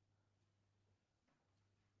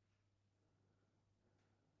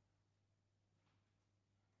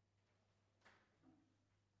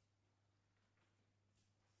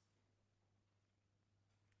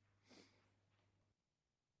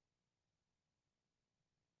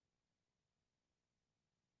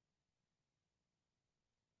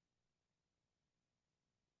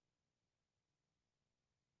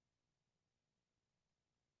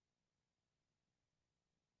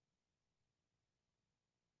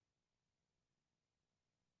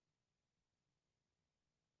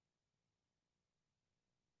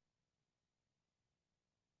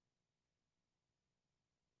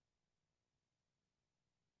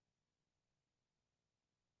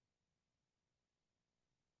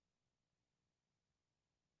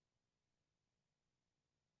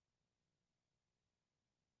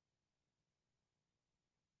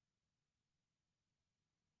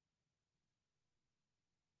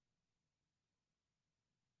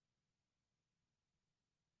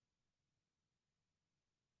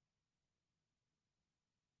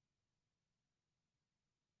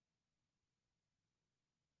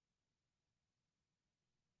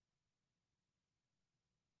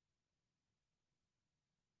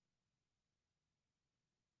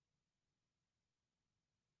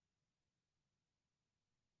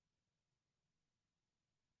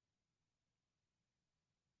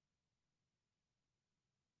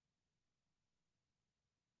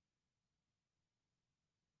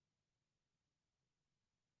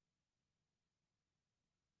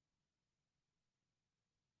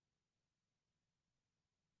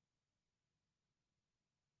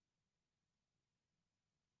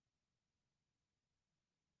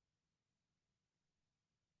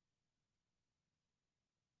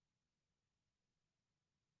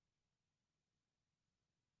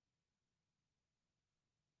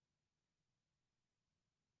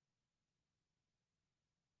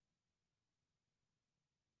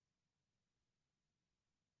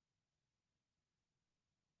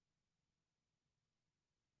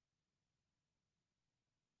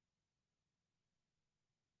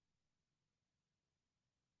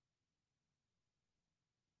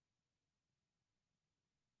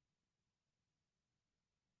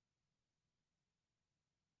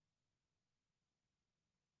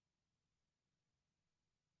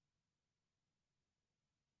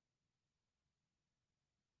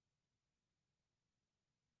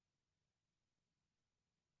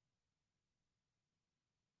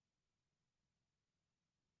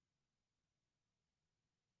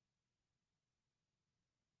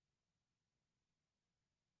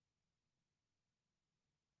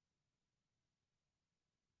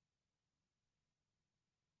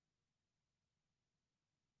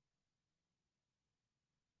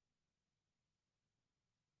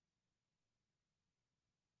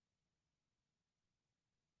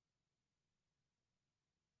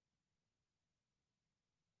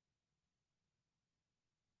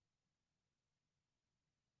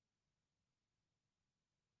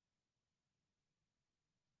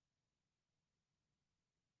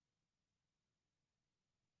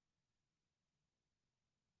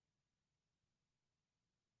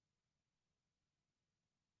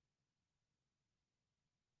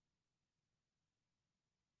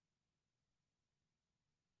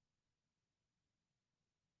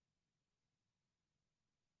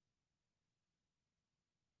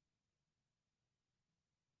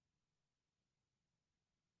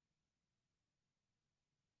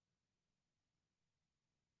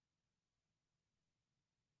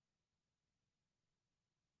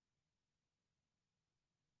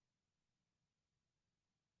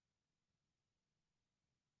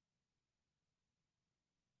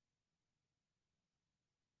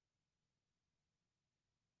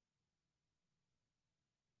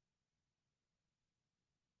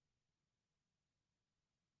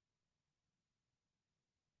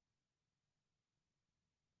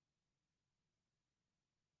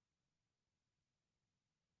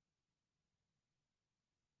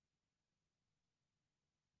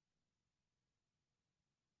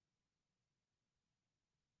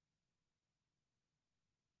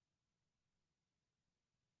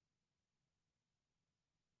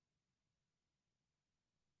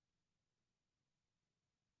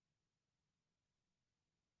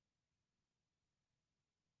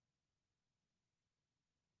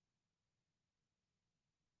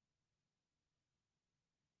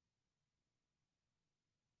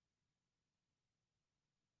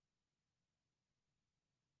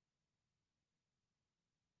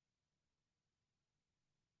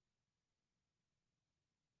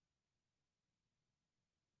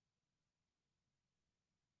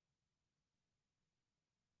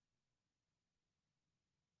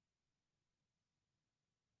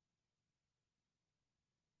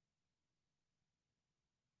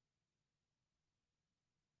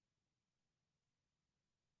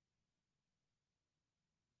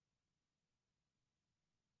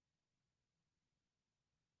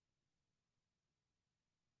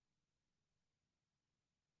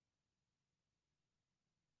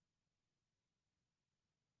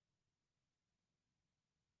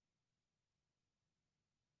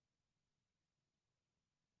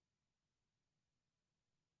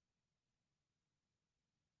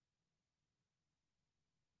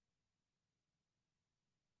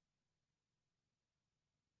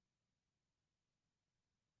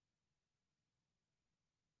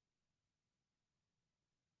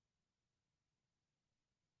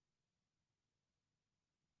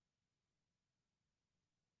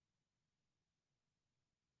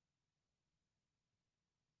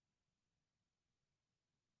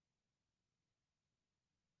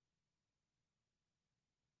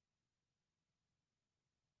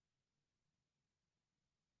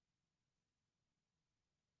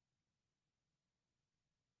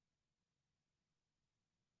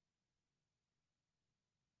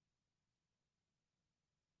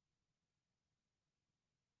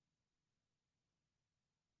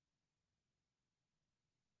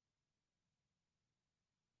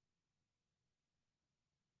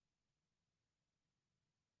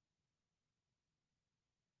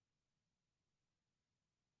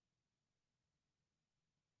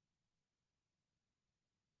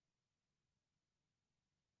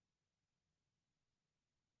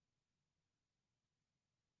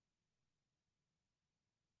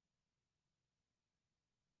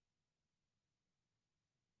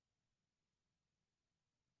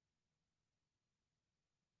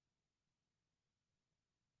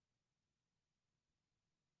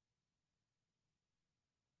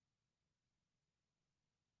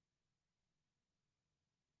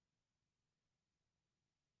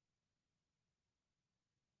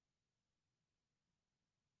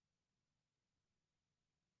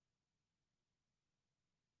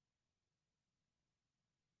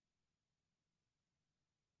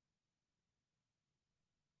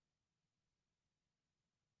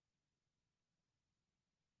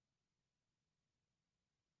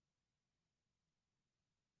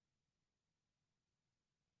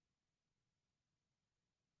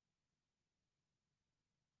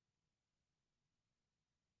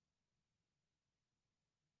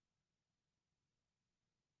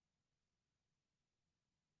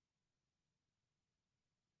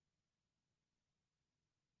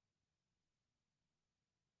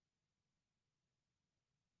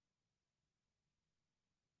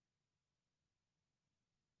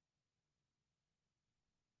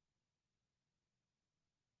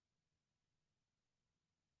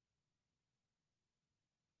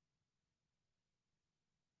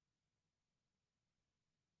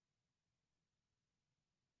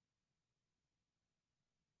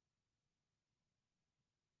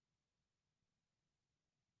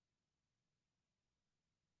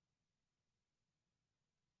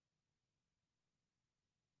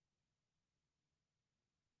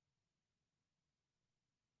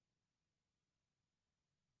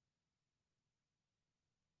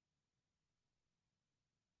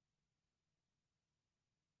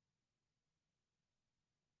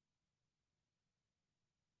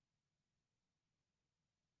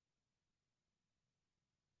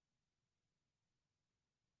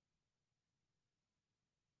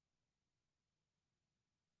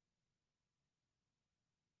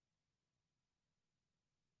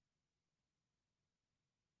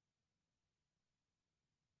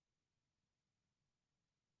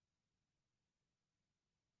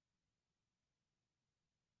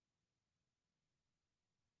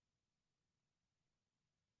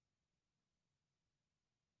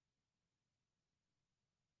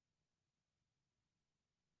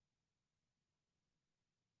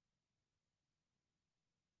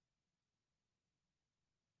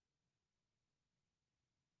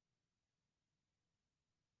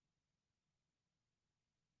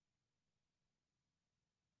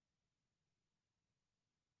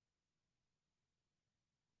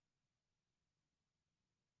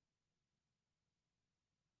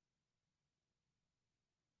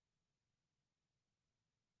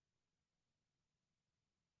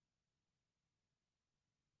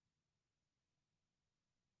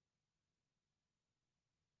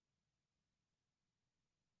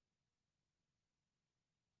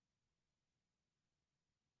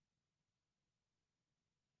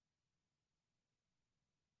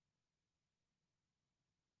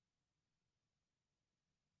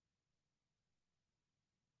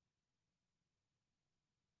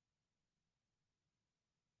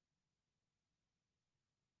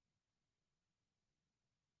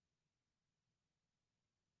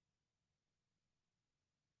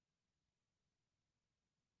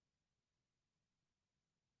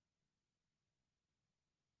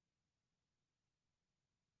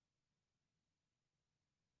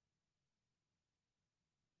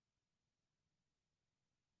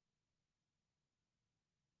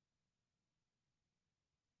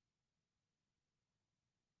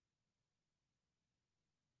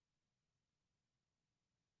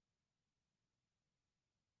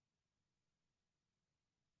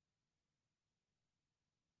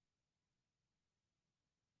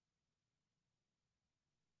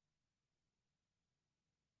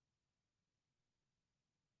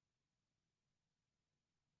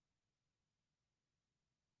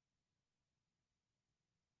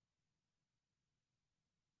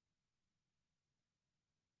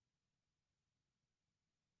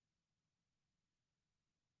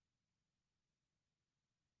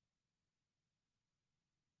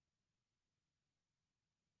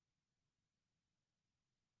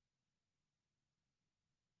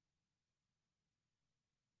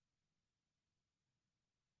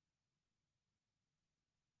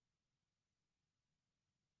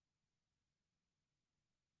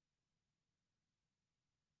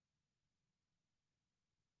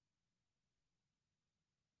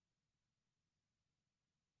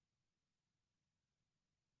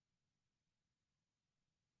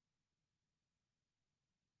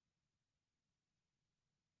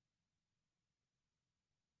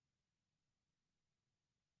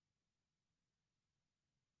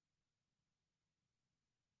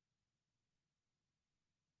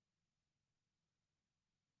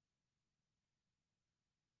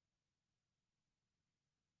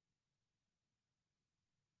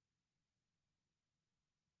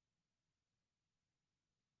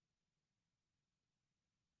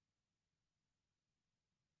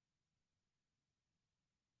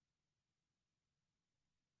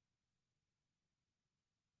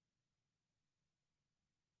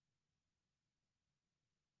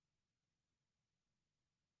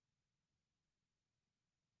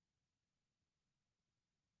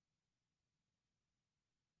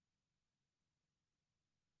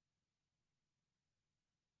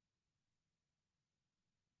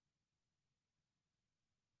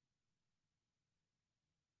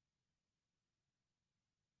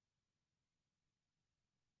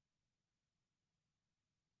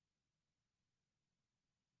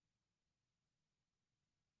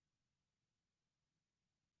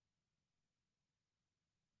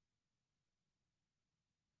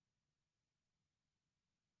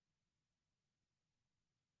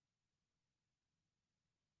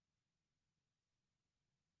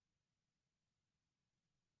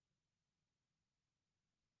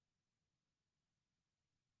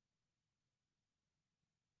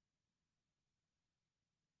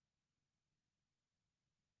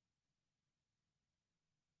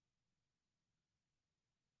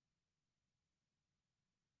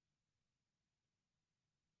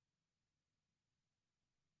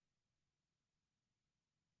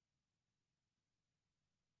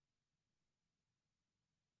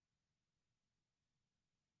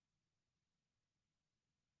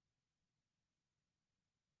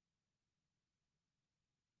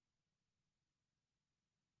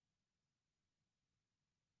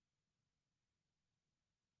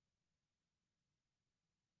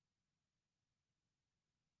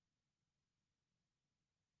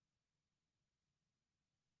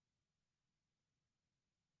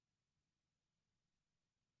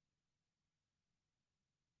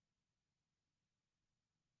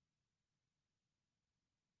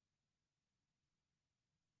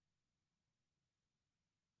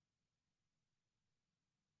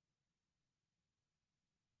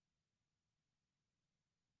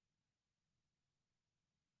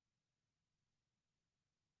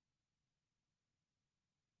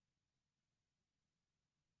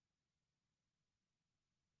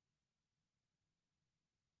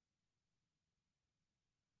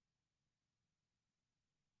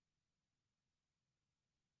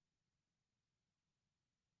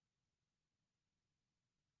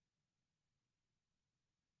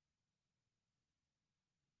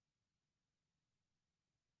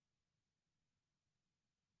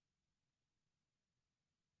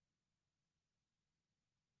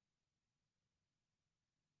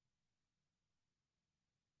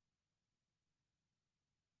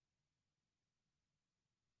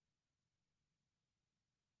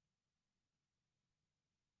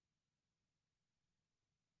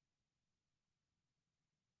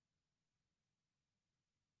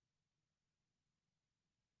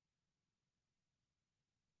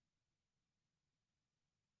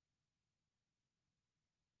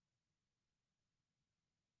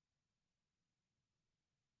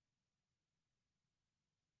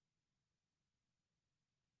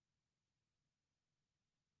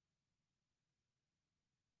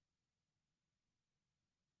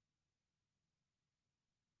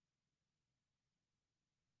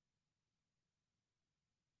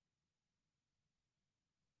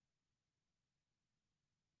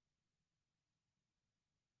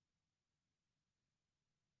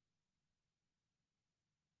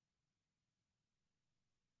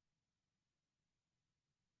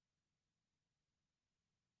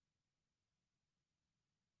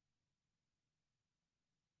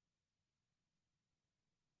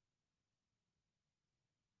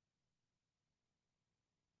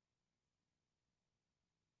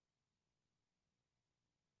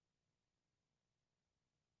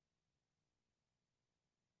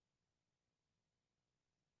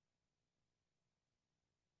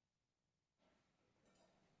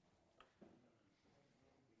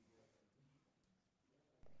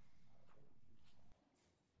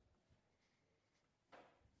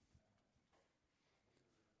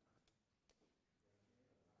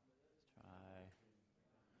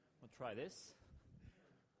 try this.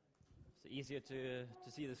 Is it easier to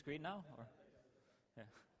see the screen now? Or? Yeah.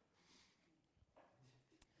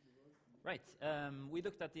 Right. We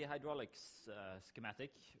looked at the hydraulics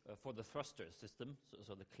schematic for the thruster system,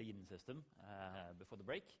 so the clean system, before the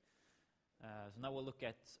break. So now we'll look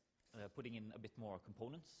at putting in a bit more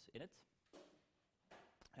components in it.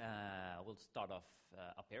 We'll start off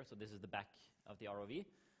up here. So this is the back of the ROV.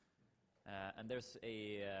 And there's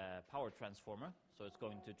a power transformer. So it's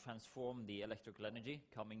going to transform the electrical energy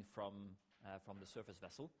coming from the surface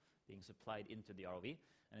vessel being supplied into the ROV.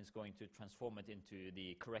 And it's going to transform it into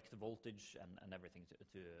the correct voltage and everything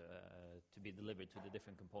to be delivered to the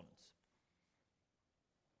different components.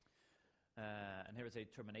 And here is a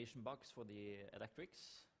termination box for the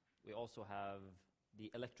electrics. We also have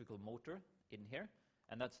the electrical motor in here,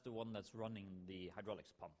 and that's the one that's running the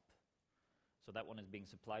hydraulics pump. So that one is being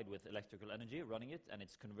supplied with electrical energy, running it, and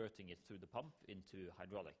it's converting it through the pump into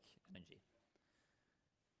hydraulic energy.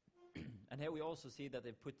 And here we also see that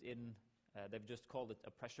they've put in, they've just called it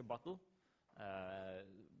a pressure bottle.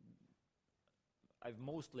 I've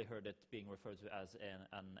mostly heard it being referred to as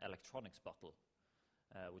an electronics bottle,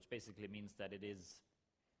 which basically means that it is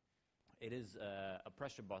a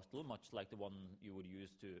pressure bottle, much like the one you would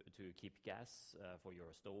use to keep gas for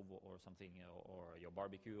your stove or something, or your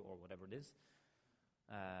barbecue or whatever it is.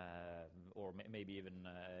 Or maybe even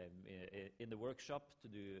in the workshop to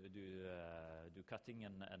do cutting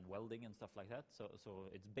and welding and stuff like that. So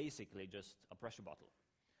it's basically just a pressure bottle.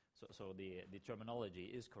 So the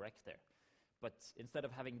terminology is correct there. But instead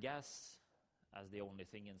of having gas as the only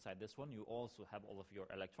thing inside this one, you also have all of your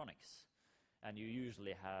electronics. And you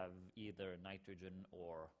usually have either nitrogen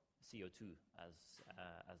or CO2 as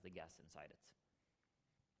the gas inside it.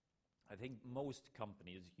 I think most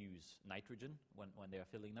companies use nitrogen when they are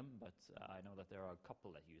filling them, but I know that there are a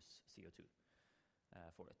couple that use CO2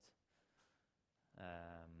 for it.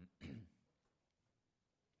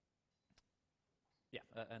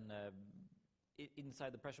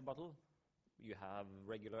 Inside the pressure bottle, you have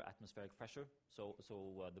regular atmospheric pressure, so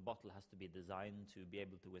the bottle has to be designed to be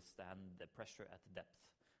able to withstand the pressure at the depth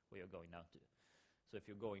where you're going down to. So if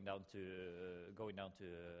you're going down to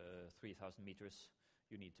 3,000 meters,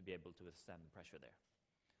 you need to be able to withstand the pressure there.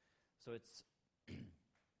 So it's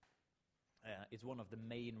it's one of the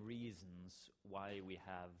main reasons why we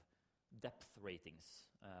have depth ratings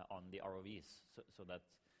on the ROVs, so that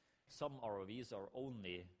some ROVs are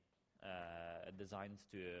only designed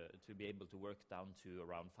to be able to work down to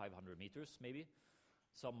around 500 meters, maybe.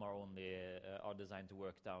 Some are only are designed to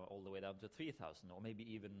work down all the way down to 3,000, or maybe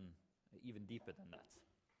even deeper than that.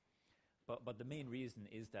 But the main reason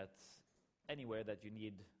is that anywhere that you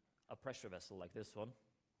need a pressure vessel like this one,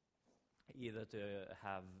 either to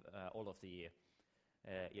have all of the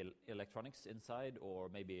electronics inside, or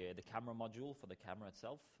maybe the camera module for the camera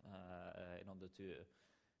itself, in order to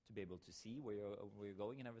be able to see where you're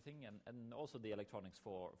going and everything, and also the electronics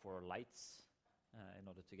for lights, in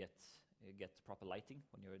order to get proper lighting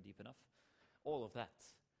when you're deep enough. All of that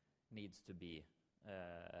needs to be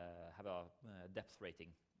have a depth rating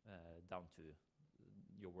down to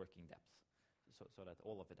your working depth, so that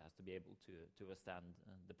all of it has to be able to withstand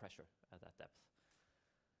the pressure at that depth.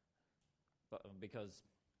 But because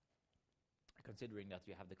considering that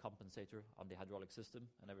you have the compensator on the hydraulic system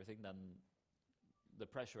and everything, then the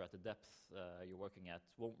pressure at the depth you're working at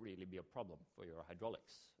won't really be a problem for your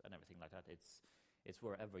hydraulics and everything like that. It's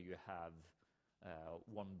wherever you have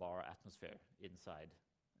 1 bar atmosphere inside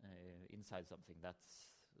something,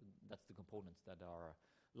 that's the components that are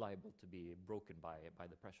liable to be broken by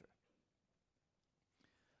the pressure.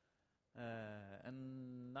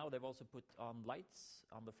 And now they've also put on lights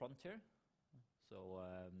on the front here. So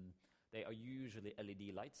they are usually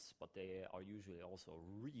LED lights, but they are usually also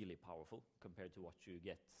really powerful compared to what you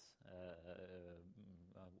get,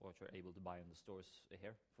 what you're able to buy in the stores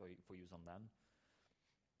here for use on land.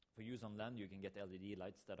 For use on land, you can get LED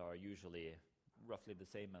lights that are usually roughly the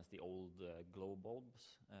same as the old glow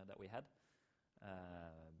bulbs that we had.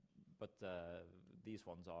 But these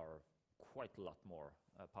ones are quite a lot more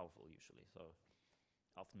powerful usually. So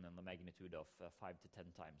often in the magnitude of 5 to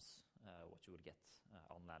 10 times what you would get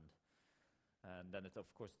on land. And then it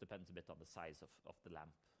of course depends a bit on the size of the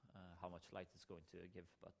lamp, how much light it's going to give.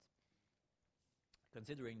 But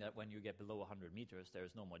considering that when you get below 100 meters, there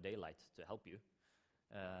is no more daylight to help you,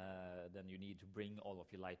 then you need to bring all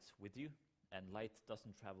of your lights with you. And light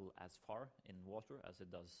doesn't travel as far in water as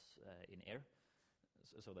it does in air,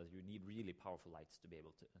 so that you need really powerful lights to be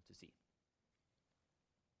able to see.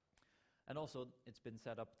 And also, it's been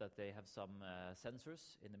set up that they have some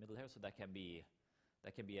sensors in the middle here, so that can be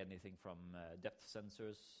That can be anything from depth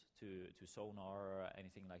sensors to sonar,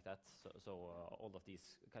 anything like that. So all of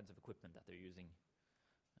these kinds of equipment that they're using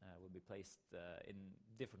will be placed in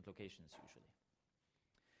different locations usually.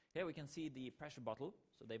 Here we can see the pressure bottle.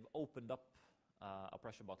 So they've opened up a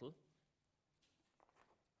pressure bottle.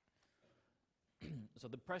 So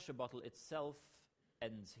the pressure bottle itself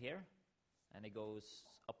ends here, and it goes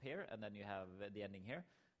up here, and then you have the ending here.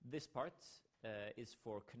 This part is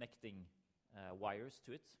for connecting wires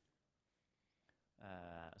to it.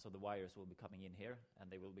 So the wires will be coming in here, and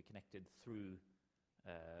they will be connected through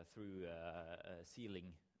sealing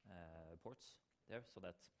ports there, so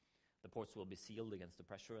that the ports will be sealed against the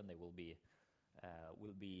pressure, and they will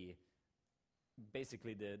be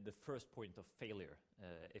basically the first point of failure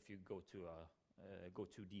if you go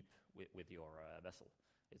too deep with your vessel.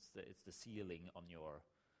 It's the sealing on your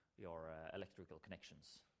electrical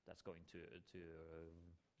connections that's going to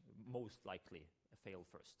most likely fail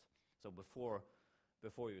first. So before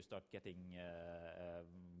you start getting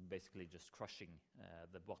basically just crushing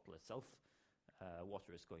the bottle itself,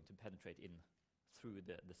 water is going to penetrate in through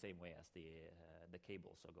the same way as the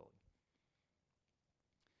cables are going.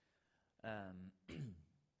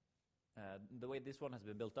 The way this one has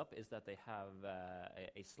been built up is that they have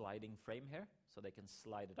a sliding frame here, so they can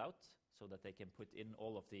slide it out, so that they can put in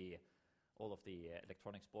all of the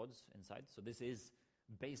electronics boards inside. So this is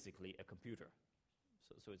basically a computer.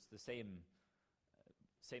 So it's the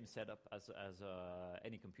same setup as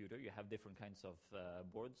any computer. You have different kinds of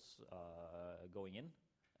boards going in,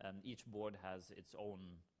 and each board has its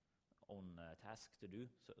own task to do.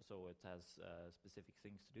 So it has specific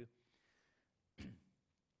things to do.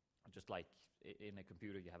 Just like in a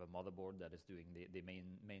computer, you have a motherboard that is doing the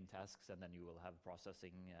main tasks, and then you will have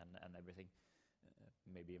processing and everything.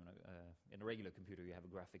 Maybe even in a regular computer, you have a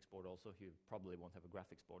graphics board also. You probably won't have a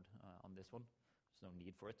graphics board on this one. There's no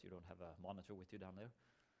need for it. You don't have a monitor with you down there.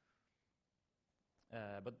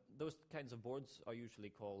 But those kinds of boards are usually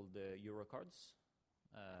called Eurocards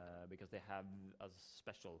because they have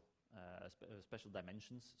special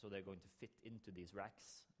dimensions, so they're going to fit into these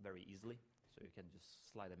racks very easily. So you can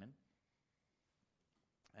just slide them in.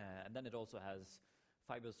 And then it also has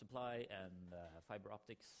fiber supply and fiber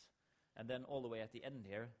optics. And then all the way at the end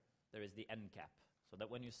here, there is the end cap. So that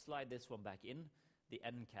when you slide this one back in, the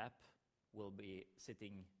end cap will be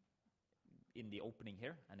sitting in the opening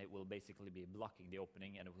here, and it will basically be blocking the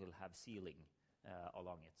opening, and it will have sealing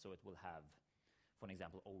along it. So it will have, for an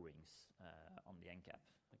example, O-rings on the end cap.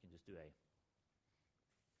 I can just do a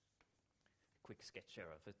quick sketch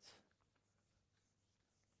here of it.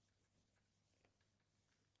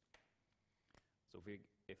 So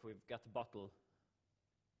if we've got the bottle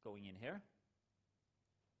going in here,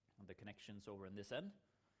 and the connections over in this end,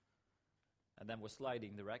 and then we're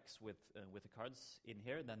sliding the racks with the cards in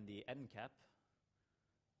here, then the end cap,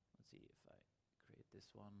 let's see if I create this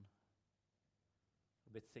one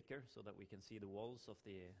a bit thicker so that we can see the walls of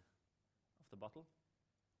the bottle.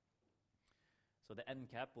 So the end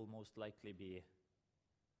cap will most likely be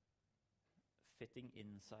fitting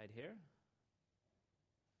inside here.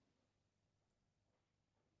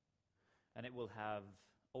 And it will have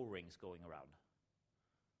O-rings going around.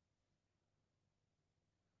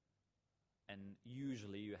 And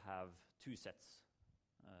usually you have two sets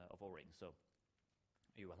of O-rings, so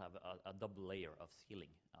you will have a double layer of sealing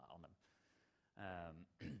on them.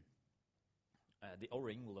 The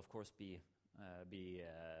O-ring will of course be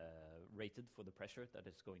rated for the pressure that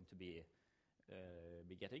it's going to be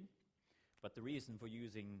getting. But the reason for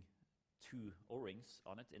using two O-rings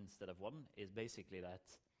on it instead of one is basically that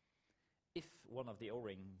if one of the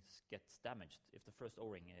O-rings gets damaged, if the first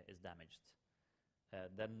O-ring is damaged,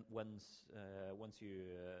 then once you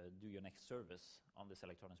do your next service on this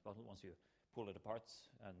electronics bottle, once you pull it apart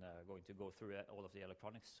and going to go through all of the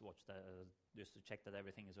electronics, just to check that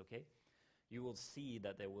everything is okay, you will see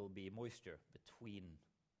that there will be moisture between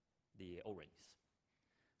the O-rings,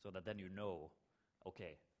 so that then you know,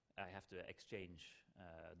 okay, I have to exchange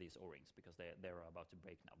these O-rings because they're about to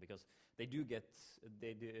break now, because they do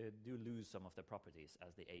lose some of their properties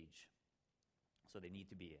as they age, so they need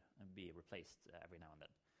to be replaced every now and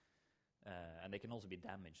then, and they can also be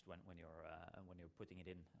damaged when you're putting it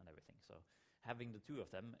in and everything. So having the two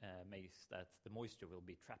of them makes that the moisture will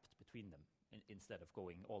be trapped between them instead of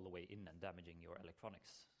going all the way in and damaging your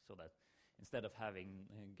electronics. So that instead of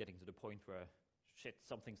getting to the point where shit,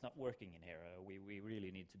 something's not working in here, we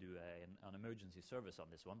really need to do an emergency service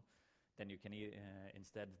on this one, then you can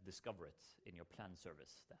instead discover it in your planned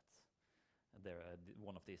service that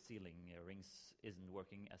one of the sealing rings isn't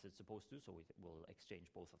working as it's supposed to, so we will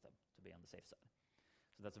exchange both of them to be on the safe side.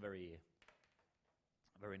 So that's a very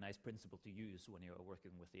very nice principle to use when you're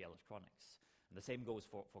working with the electronics. And the same goes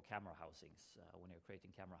for camera housings, when you're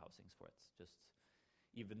creating camera housings for it. Just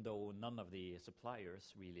even though none of the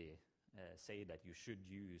suppliers really say that you should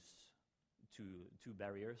use two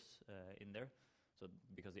barriers in there, so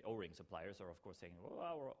because the O-ring suppliers are of course saying, "Oh,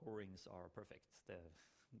 our O-rings are perfect;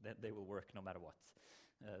 they will work no matter what."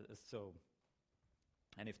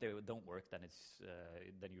 And if they don't work, then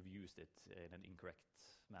then you've used it in an incorrect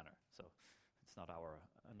manner. So it's not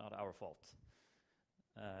our fault.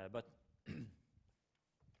 But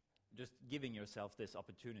just giving yourself this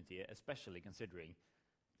opportunity, especially considering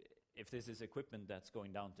if this is equipment that's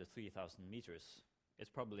going down to 3,000 meters, it's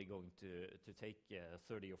probably going to take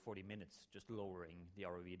 30 or 40 minutes just lowering the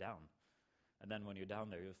ROV down. And then when you're down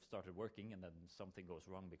there, you've started working, and then something goes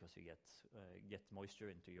wrong because you get moisture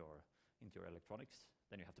into your electronics.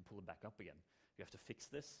 Then you have to pull it back up again. You have to fix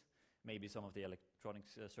this. Maybe some of the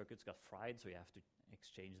electronics circuits got fried, so you have to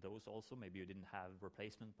exchange those also. Maybe you didn't have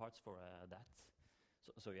replacement parts for that.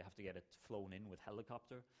 So you have to get it flown in with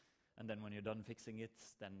helicopter. And then when you're done fixing it,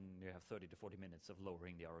 then you have 30 to 40 minutes of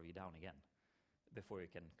lowering the ROV down again before you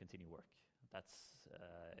can continue work. That's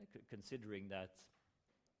considering that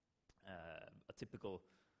a typical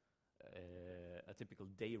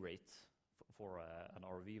day rate for an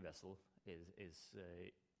ROV vessel is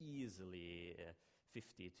easily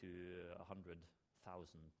 $50,000 to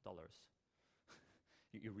 $100,000.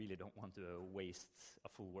 You really don't want to waste a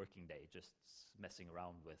full working day just messing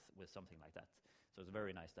around with something like that. So it's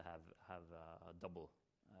very nice to have a double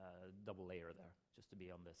layer there, just to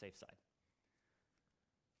be on the safe side.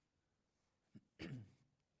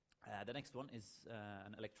 The next one is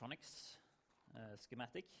an electronics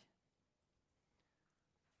schematic.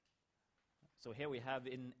 So here we have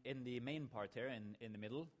in the main part here in the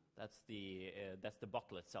middle, that's the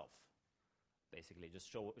bottle itself, basically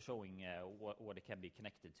just showing what it can be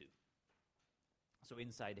connected to. So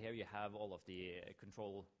inside here you have all of the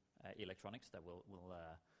control electronics that will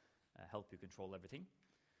help you control everything.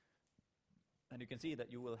 And you can see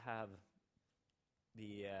that you will have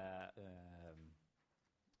the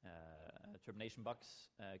termination box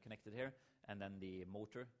connected here, and then the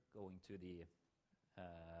motor going to the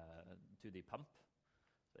pump.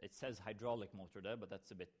 It says hydraulic motor there, but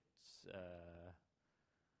that's a bit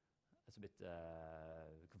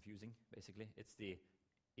confusing. Basically, it's the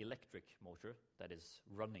electric motor that is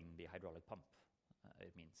running the hydraulic pump.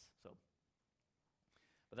 It means so.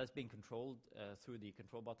 But that's being controlled through the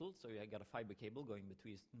control bottle. So you got a fiber cable going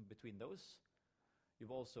between those.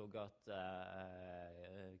 You've also got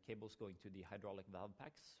cables going to the hydraulic valve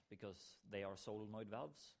packs because they are solenoid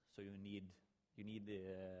valves. So you need the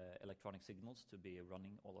electronic signals to be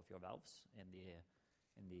running all of your valves in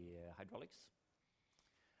the hydraulics.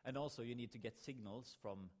 And also you need to get signals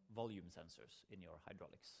from volume sensors in your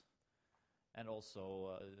hydraulics. And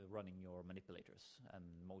also running your manipulators and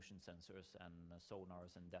motion sensors and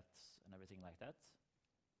sonars and depths and everything like that.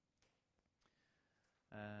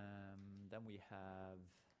 Then we have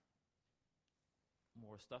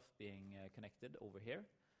more stuff being connected over here.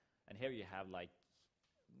 And here you have like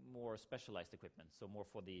more specialized equipment, so more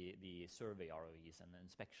for the survey ROVs and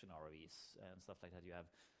inspection ROVs and stuff like that. You have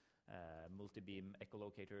multi-beam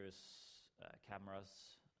echolocators,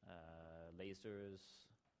 cameras, lasers,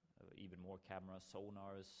 even more cameras,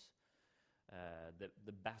 sonars.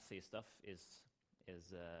 The bathy stuff is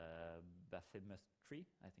bathymetry,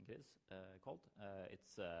 I think it is called.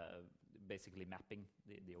 It's basically mapping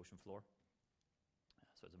the ocean floor.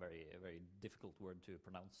 So it's a very, very difficult word to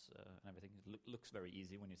pronounce and everything. It looks very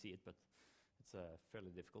easy when you see it, but it's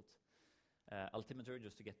fairly difficult. Altimeter,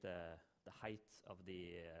 just to get the height of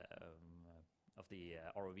the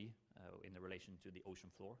ROV in relation to the ocean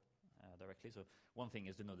floor directly. So one thing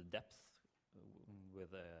is to know the depth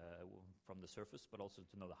from the surface, but also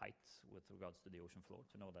to know the height with regards to the ocean floor,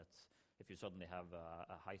 to know that if you suddenly have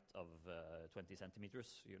a height of 20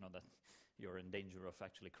 centimeters, you know that you're in danger of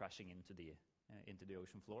actually crashing into the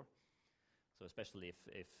ocean floor. So especially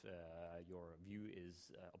if your view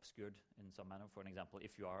is obscured in some manner. For an example,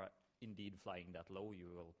 if you are indeed flying that low, you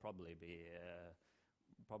will probably be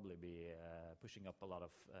pushing up a lot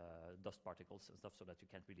of dust particles and stuff, so that you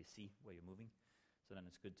can't really see where you're moving. So then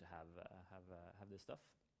it's good to have this stuff.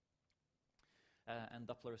 And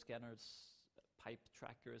Doppler scanners, pipe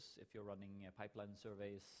trackers if you're running pipeline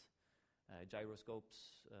surveys,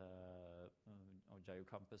 gyroscopes or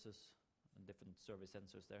gyrocompasses, and different survey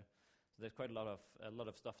sensors there. So there's quite a lot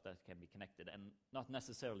of stuff that can be connected, and not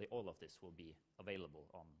necessarily all of this will be available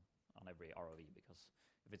on every ROV, because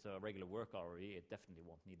if it's a regular work ROV, it definitely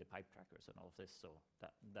won't need the pipe trackers and all of this, so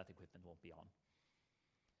that equipment won't be on.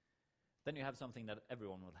 Then you have something that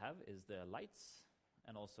everyone will have, is the lights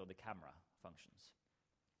and also the camera functions.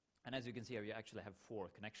 And as you can see here, you actually have 4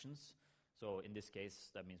 connections. So in this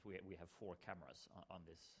case, that means we have 4 cameras on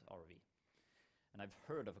this ROV. And I've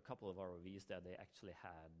heard of a couple of ROVs that they actually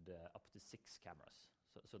had up to 6 cameras.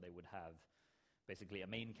 So they would have basically a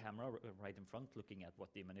main camera right in front looking at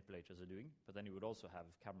what the manipulators are doing, but then you would also have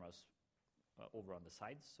cameras over on the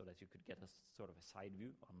sides so that you could get a sort of a side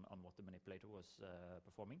view on what the manipulator was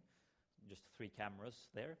performing. Just 3 cameras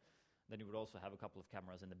there. Then you would also have a couple of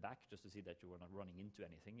cameras in the back just to see that you were not running into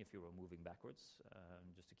anything if you were moving backwards,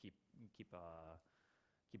 just to keep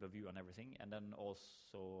a view on everything. And then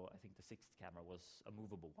also, I think the 6th camera was a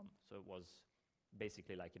movable one, so it was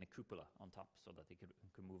basically like in a cupola on top, so that they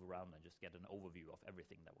could move around and just get an overview of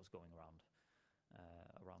everything that was going around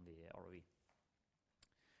the ROV.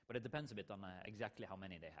 But it depends a bit on exactly how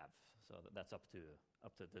many they have. So that's up to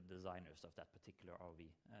the designers of that particular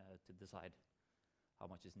ROV to decide how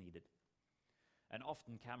much is needed. And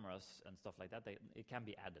often cameras and stuff like that, it can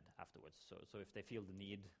be added afterwards. So if they feel the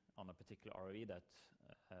need on a particular ROV that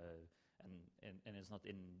and it's not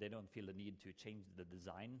they don't feel the need to change the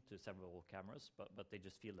design to several cameras, but they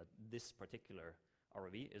just feel that this particular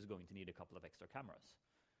ROV is going to need a couple of extra cameras.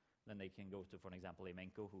 Then they can go to, for example,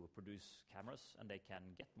 Emenco, who produce cameras, and they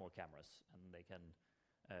can get more cameras, and they can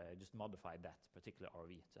just modify that particular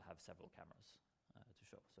ROV to have several cameras to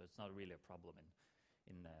show. So it's not really a problem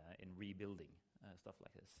in rebuilding stuff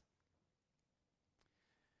like this.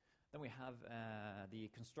 Then we have the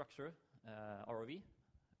Constructor ROV,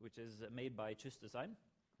 which is made by Kystdesign,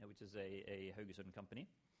 which is a Haugesund company.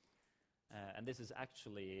 And this is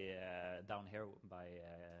actually down here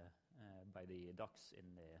by the docks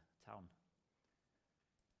in the town.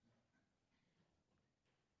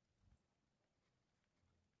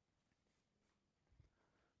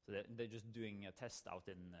 So they're just doing a test out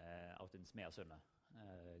in Smeasundet,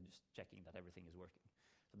 just checking that everything is working.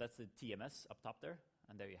 So that's the TMS up top there,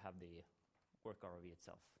 and there you have the work ROV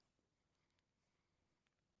itself.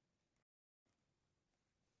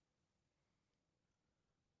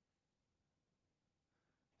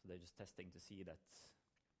 So they're just testing to see that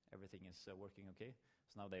everything is working okay.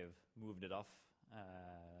 So now they've moved it off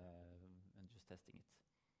and just testing it.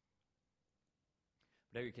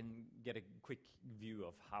 There you can get a quick view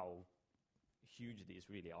of how huge these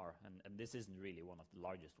really are. And this isn't really one of the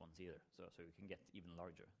largest ones either. So you can get even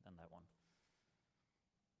larger than that one.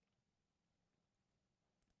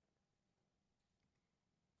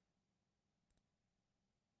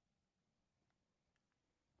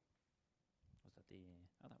 Was that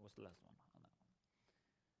that was the last one on that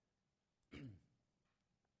one.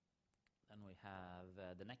 Then we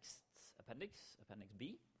have the next appendix, Appendix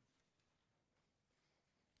B.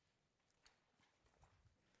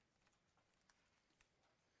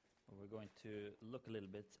 We're going to look a little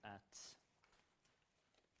bit at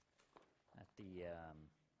the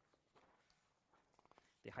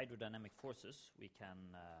hydrodynamic forces we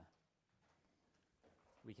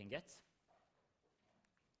can get.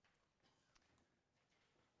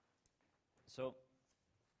 So,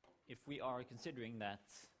 if we are considering that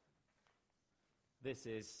this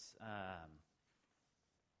is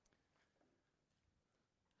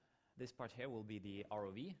this part here will be the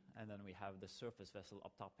ROV, and then we have the surface vessel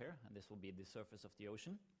up top here, and this will be the surface of the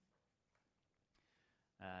ocean.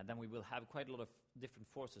 Then we will have quite a lot of different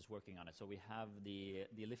forces working on it. So we have the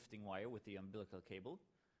lifting wire with the umbilical cable,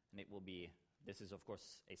 and it will be, this is of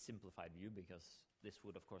course a simplified view because this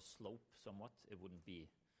would of course slope somewhat. It wouldn't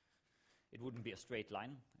be a straight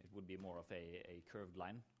line. It would be more of a curved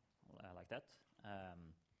line like that.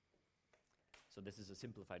 So this is a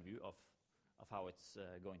simplified view of how it's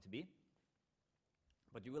going to be.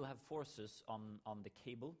 But you will have forces on the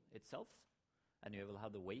cable itself, and you will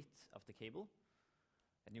have the weight of the cable,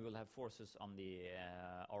 and you will have forces on the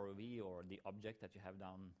ROV or the object that you have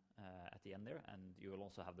down at the end there, and you will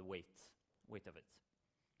also have the weight of it.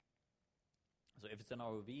 So if it's an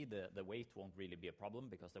ROV, the weight won't really be a problem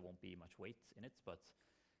because there won't be much weight in it, but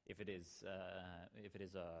if it is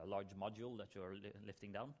a large module that you're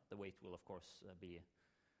lifting down, the weight will of course be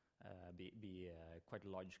quite a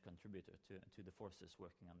large contributor to the forces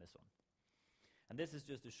working on this one. And this is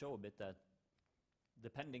just to show a bit that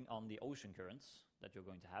depending on the ocean currents that you're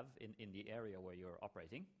going to have in the area where you're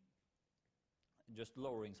operating, just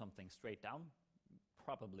lowering something straight down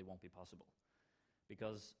probably won't be possible.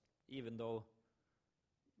 Because even though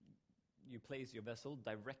you place your vessel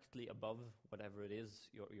directly above whatever it is,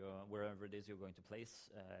 wherever it is you're going to place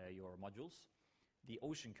your modules, the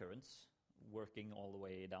ocean currents working all the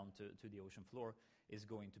way down to the ocean floor is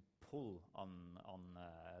going to pull on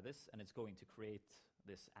this, and it's going to create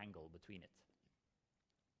this angle between it.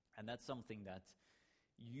 And that's something that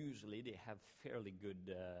usually they have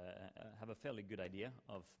a fairly good idea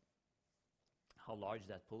of how large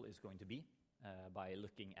that pull is going to be by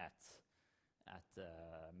looking at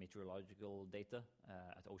meteorological data,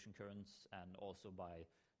 at ocean currents, and also by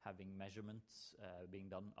having measurements being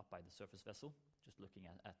done up by the surface vessel, just looking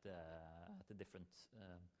at the different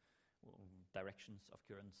directions of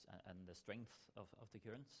currents and the strength of the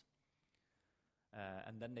currents.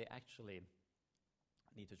 And then they actually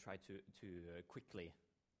need to try to quickly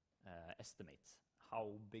estimate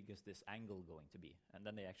how big is this angle going to be. And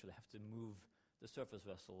then they actually have to move the surface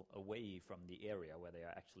vessel away from the area where they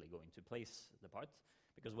are actually going to place the part,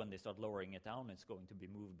 because when they start lowering it down, it's going to be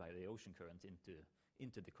moved by the ocean current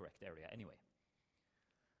into the correct area anyway.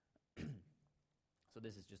 So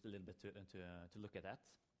this is just a little bit to look at that.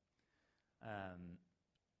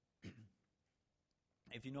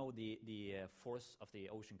 If you know the force of the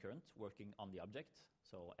ocean current working on the object,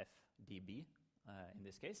 so FdB in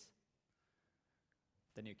this case,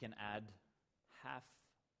 then you can add half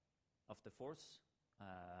of the force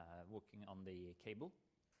working on the cable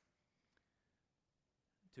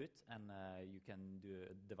to it, and you can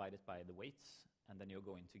divide it by the weights, and then you're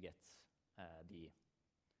going to get the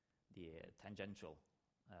tangential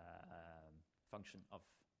function of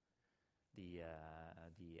the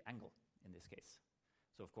angle in this case.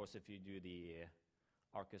 So of course, if you do the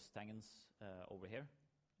arcus tangens over here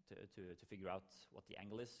to figure out what the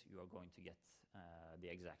angle is, you are going to get the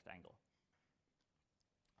exact angle.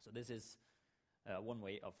 So this is one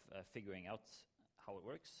way of figuring out how it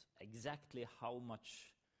works. Exactly how much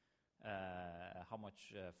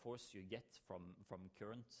force you get from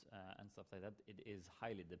current and stuff like that, it is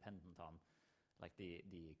highly dependent on like the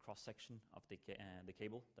cross section of the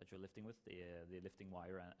cable that you're lifting with, the lifting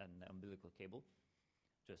wire and umbilical cable.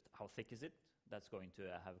 Just how thick is it? That's going to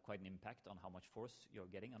have quite an impact on how much force you're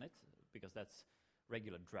getting on it, because that's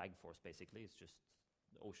regular drag force basically. It's just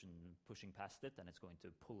the ocean pushing past it, and it's going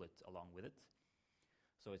to pull it along with it.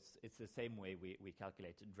 So it's the same way we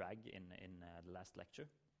calculate drag in the last lecture,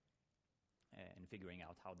 in figuring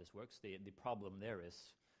out how this works. The problem there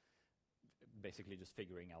is basically just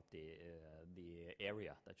figuring out the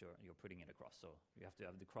area that you're putting it across. So you have to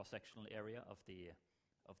have the cross-sectional area of the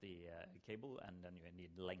cable, and then you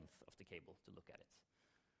need the length of the cable to look at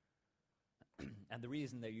it. And the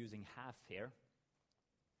reason they're using half here,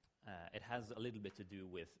 it has a little bit to do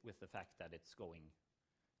with the fact that it's going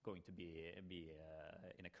to be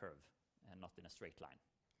in a curve and not in a straight line.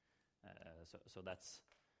 So that's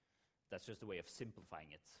just a way of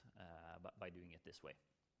simplifying it by doing it this way.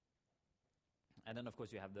 And then, of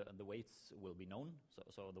course, you have the weights will be known,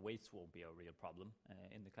 so the weights won't be a real problem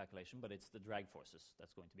in the calculation, but it's the drag forces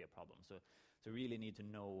that's going to be a problem. So you really need to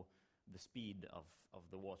know the speed of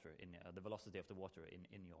the water, the velocity of the water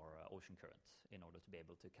in your ocean current in order to be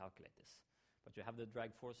able to calculate this. But you have the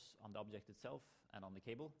drag force on the object itself and on the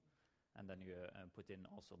cable, and then you put in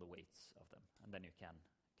also the weights of them, and then you can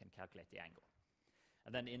calculate the angle.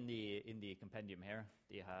 And then in the compendium here,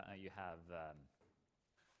 you have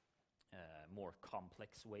more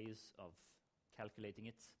complex ways of calculating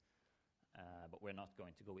it, but we're not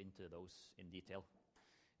going to go into those in detail.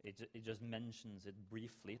 It just mentions it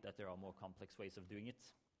briefly that there are more complex ways of doing it,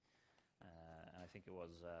 and I think it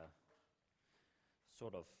was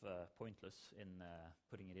sort of pointless in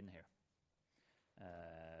putting it in here.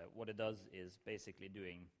 What it does is basically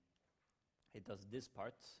it does this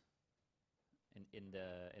part in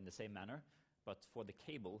the same manner, but for the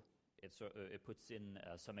cable, it puts in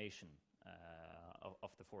a summation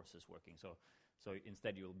of the forces working. So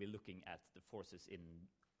instead you'll be looking at the forces in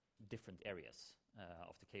different areas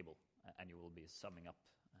of the cable, and you will be summing up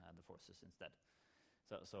the forces instead.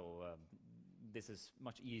 So this is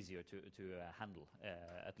much easier to handle,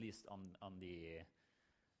 at least on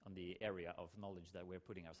the area of knowledge that we're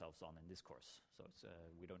putting ourselves on in this course. So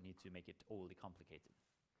we don't need to make it overly complicated.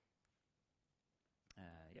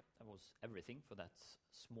 Yep, that was everything for that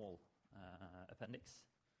small appendix.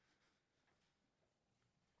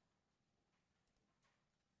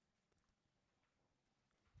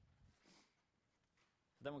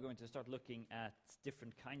 Then we're going to start looking at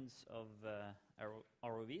different kinds of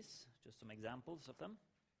ROVs, just some examples of them.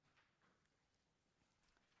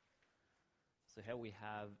 So here we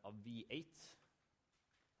have a V8,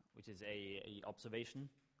 which is a observation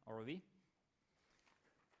ROV.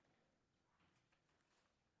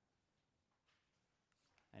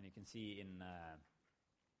 And you can see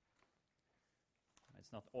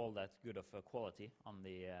it's not all that good of a quality on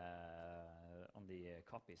the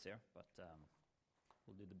copies here, but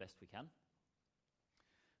we'll do the best we can.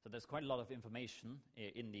 So there's quite a lot of information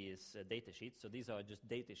in these data sheets. So these are just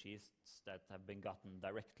data sheets that have been gotten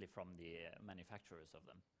directly from the manufacturers of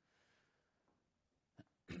them.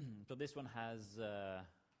 So this one has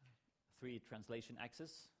 3 translation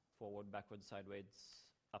axes, forward, backward, sideways,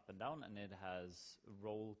 up and down, and it has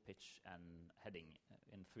roll, pitch, and heading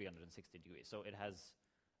in 360 degrees. So it has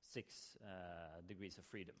 6 degrees of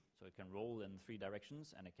freedom. So it can roll in 3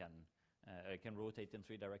 directions, and it can rotate in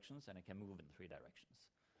 3 directions, and it can move in 3 directions.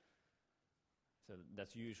 So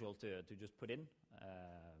that's usual to just put in.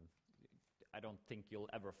 I don't think you'll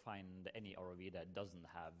ever find any ROV that doesn't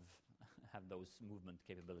have those movement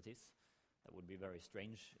capabilities. That would be very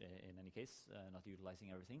strange in any case, not utilizing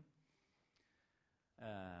everything.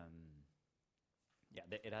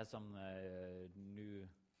 It has some new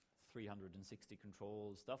 360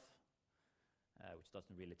 control stuff, which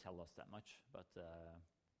doesn't really tell us that much, but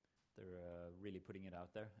they're really putting it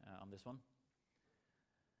out there on this one.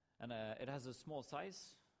 And it has a small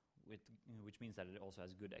size, which means that it also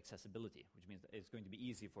has good accessibility, which means that it's going to be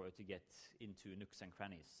easy for it to get into nooks and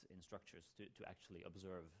crannies in structures to actually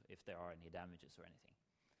observe if there are any damages or anything.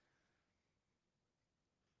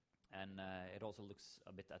 And it also looks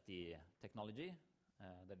a bit at the technology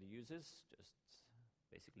that it uses, just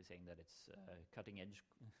basically saying that it's cutting-edge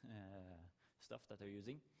stuff that they're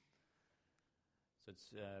using. So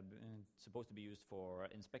it's supposed to be used for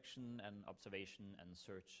inspection and observation and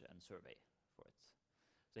search and survey for it.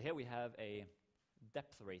 So here we have a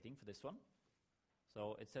depth rating for this one.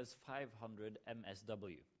 So it says 500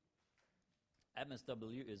 MSW.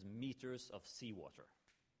 MSW is meters of seawater.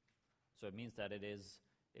 So it means that it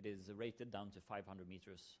is rated down to 500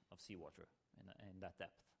 meters of seawater in that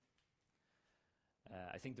depth.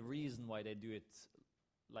 I think the reason why they do it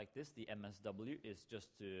like this, the MSW, is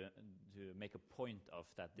just to make a point of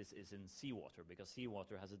that this is in seawater, because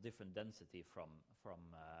seawater has a different density from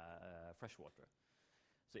freshwater.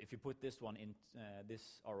 So if you put this one in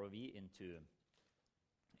this ROV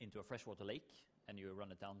into a freshwater lake and you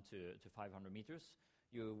run it down to 500 meters,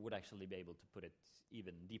 you would actually be able to put it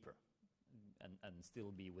even deeper and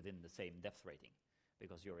still be within the same depth rating,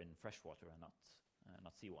 because you're in freshwater and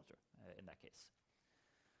not seawater in that case.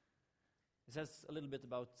 It says a little bit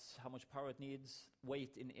about how much power it needs,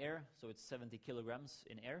 weight in air, so it's 70 kilograms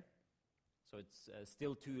in air. So it's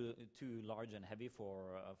still too large and heavy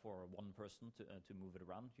for one person to move it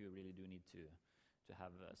around. You really do need to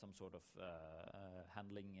have some sort of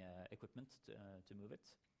handling equipment to move it.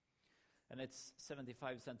 And it's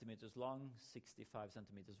 75 centimeters long, 65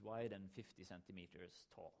 centimeters wide, and 50 centimeters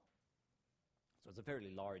tall. So it's a fairly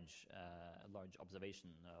large observation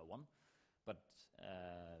one, but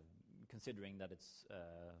considering that it's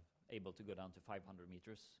able to go down to 500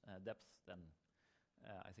 meters depth, then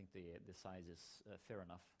I think the size is fair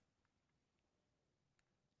enough.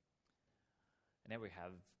 And here we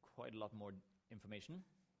have quite a lot more information.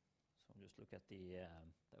 So just look at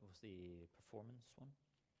that was the performance one.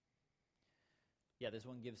 Yeah, this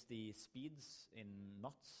one gives the speeds in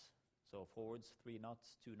knots. So forwards 3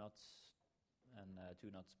 knots, 2 knots, and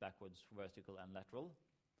 2 knots backwards, vertical and lateral.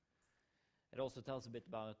 It also tells a bit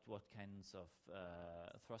about what kinds of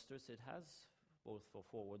thrusters it has, both for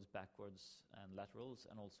forwards, backwards, and laterals,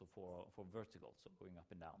 and also for vertical, so going up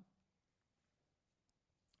and down.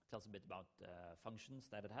 It tells a bit about functions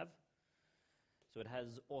that it have. So it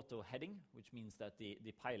has auto heading, which means that the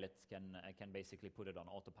pilot can basically put it on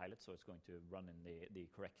autopilot, so it's going to run in the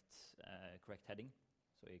correct heading.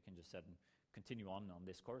 So you can just set continue on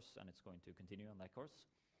this course, and it's going to continue on that course.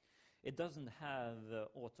 It doesn't have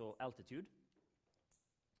auto altitude,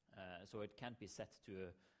 so it can't be set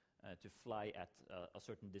to fly at a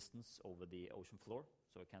certain distance over the ocean floor,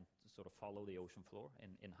 so it can't sort of follow the ocean floor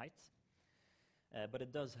in height. But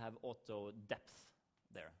it does have auto depth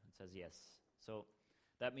there. It says yes. So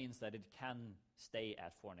that means that it can stay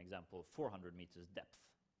at, for an example, 400 meters depth.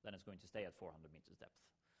 Then it's going to stay at 400 meters depth.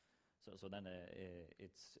 So then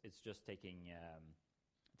it's just taking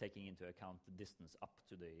into account the distance up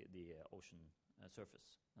to the ocean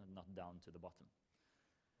surface, not down to the bottom.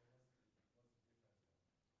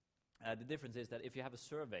 The difference is that if you have a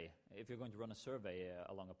survey, if you're going to run a survey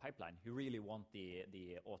along a pipeline, you really want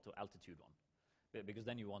the auto altitude one. Because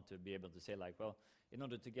then you want to be able to say, like, well, in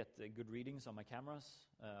order to get good readings on my cameras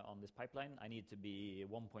on this pipeline, I need to be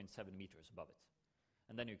 1.7 meters above it.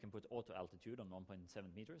 And then you can put auto altitude on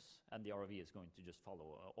 1.7 meters, and the ROV is going to just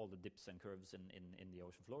follow all the dips and curves in the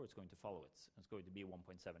ocean floor. It's going to follow it. It's going to be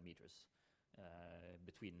 1.7 meters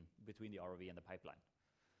between the ROV and the pipeline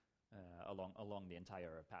along the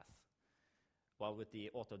entire path. While with the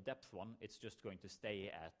auto depth one, it's just going to stay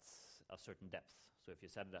at a certain depth. So if you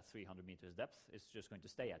set it at 300 meters depth, it's just going to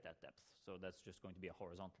stay at that depth. So that's just going to be a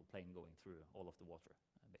horizontal plane going through all of the water,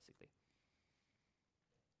 basically.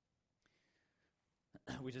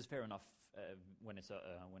 Which is fair enough when it's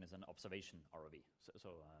an observation ROV.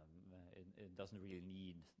 It doesn't really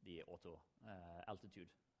need the auto altitude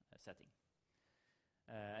setting.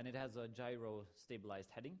 And it has a gyro stabilized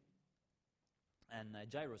heading. And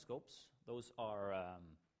gyroscopes, those are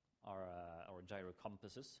gyro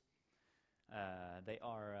compasses. They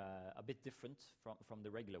are a bit different from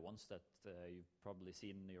the regular ones that you've probably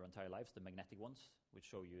seen in your entire lives, the magnetic ones, which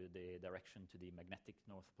show you the direction to the magnetic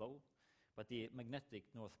North Pole. But the magnetic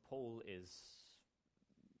North Pole is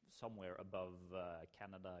somewhere above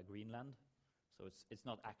Canada, Greenland. So it's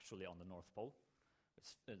not actually on the North Pole.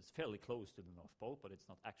 It's fairly close to the North Pole, but it's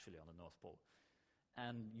not actually on the North Pole.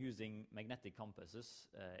 And using magnetic compasses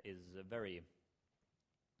is very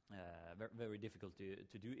difficult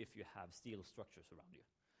to do if you have steel structures around you,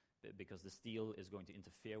 because the steel is going to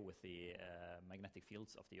interfere with the magnetic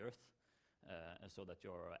fields of the Earth, so that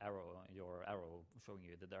your arrow showing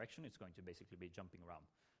you the direction, it's going to basically be jumping around,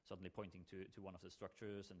 suddenly pointing to one of the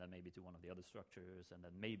structures, and then maybe to one of the other structures, and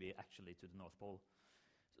then maybe actually to the North Pole.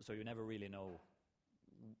 So you never really know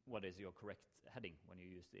what is your correct heading when you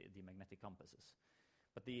use the magnetic compasses.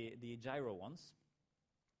 But the gyro ones,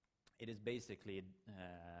 it is basically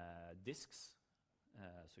discs.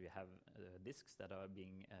 So you have discs that are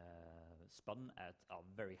being spun at a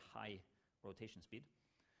very high rotation speed.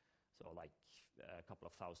 So like a couple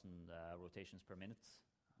of thousand rotations per minute,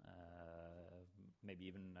 maybe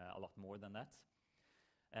even a lot more than that.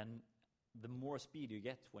 And the more speed you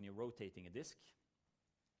get when you're rotating a disc,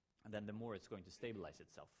 then the more it's going to stabilize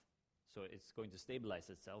itself. So it's going to stabilize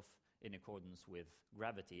itself in accordance with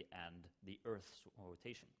gravity and the Earth's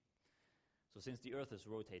rotation. So since the Earth is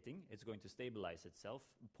rotating, it's going to stabilize itself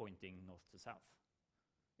pointing north to south.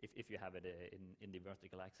 If you have it in the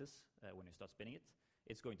vertical axis, when you start spinning it,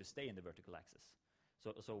 it's going to stay in the vertical axis.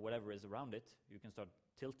 So whatever is around it, you can start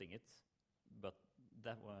tilting it, but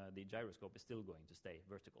the gyroscope is still going to stay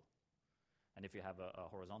vertical. And if you have a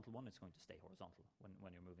horizontal one, it's going to stay horizontal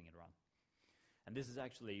when you're moving it around. And this is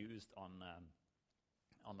actually used on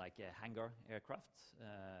like hangar aircraft,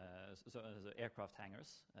 so aircraft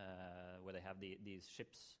hangars, where they have these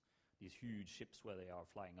ships, these huge ships where they are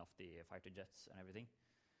flying off the fighter jets and everything.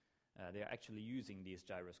 They are actually using these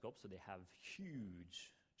gyroscopes, so they have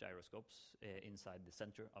huge gyroscopes inside the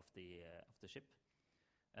center of the ship,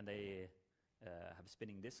 and they have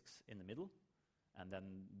spinning discs in the middle, and then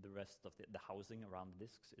the rest of the housing around the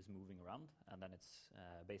discs is moving around, and then it's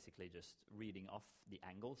basically just reading off the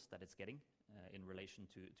angles that it's getting in relation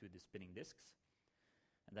to the spinning discs,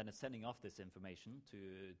 and then it's sending off this information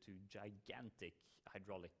to gigantic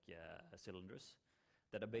hydraulic cylinders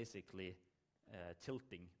that are basically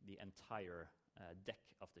tilting the entire deck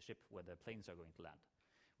of the ship where the planes are going to land,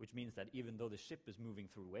 which means that even though the ship is moving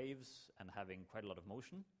through waves and having quite a lot of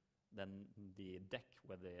motion, then the deck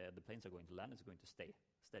where the planes are going to land is going to stay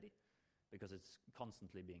steady, because it's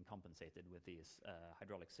constantly being compensated with these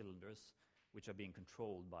hydraulic cylinders, which are being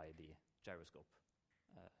controlled by the gyroscope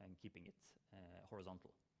and keeping it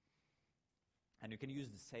horizontal. And you can use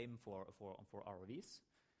the same for ROVs,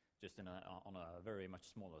 just on a very much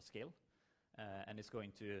smaller scale. And it's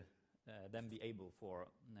going to then be able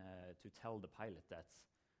to tell the pilot that,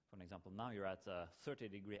 for example, now you're at a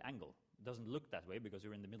 30-degree angle. It doesn't look that way because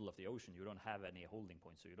you're in the middle of the ocean. You don't have any holding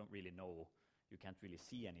points, so you don't really know, you can't really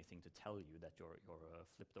see anything to tell you that you're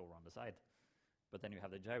flipped over on the side. But then you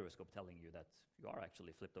have the gyroscope telling you that you are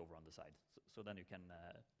actually flipped over on the side. So then you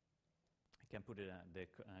can put it the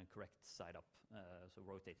correct side up, so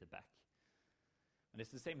rotate it back. And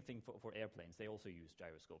it's the same thing for airplanes. They also use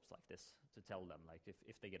gyroscopes like this to tell them, like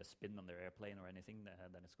if they get a spin on their airplane or anything,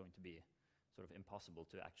 then it's going to be sort of impossible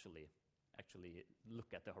to actually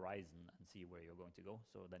look at the horizon and see where you're going to go.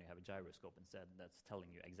 So then you have a gyroscope instead that's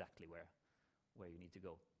telling you exactly where you need to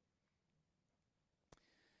go.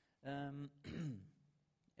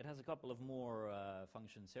 It has a couple of more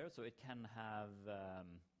functions here. So it can have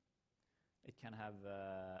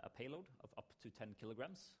a payload of up to 10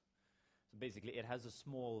 kilograms. So basically, it has a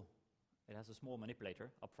small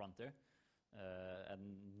manipulator up front there, and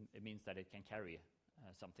it means that it can carry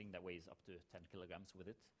something that weighs up to 10 kilograms with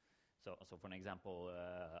it. So for an example,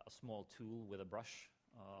 a small tool with a brush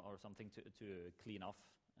or something to clean off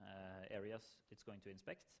areas it's going to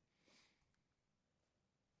inspect.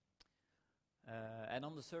 And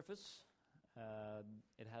on the surface,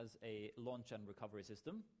 it has a launch and recovery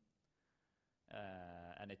system,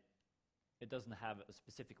 and it doesn't have a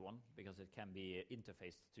specific one because it can be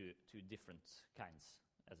interfaced to different kinds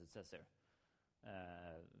as it says there.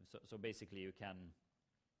 So basically you can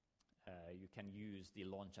use the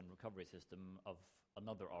launch and recovery system of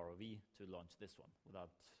another ROV to launch this one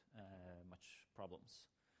without much problems.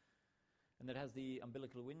 And it has the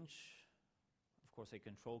umbilical winch, of course a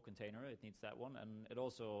control container, it needs that one, and it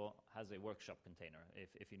also has a workshop container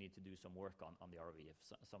if you need to do some work on the ROV,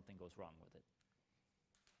 if something goes wrong with it.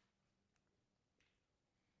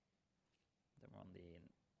 Then we're on the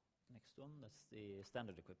next one, that's the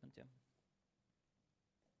standard equipment, yeah.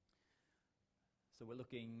 So we're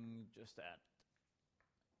looking just at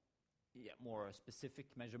more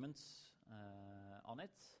specific measurements on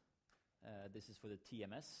it. This is for the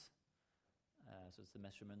TMS. So it's the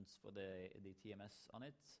measurements for the TMS on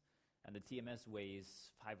it. And the TMS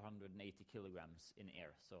weighs 580 kilograms in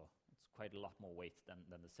air. So it's quite a lot more weight than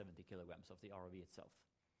the 70 kilograms of the ROV itself.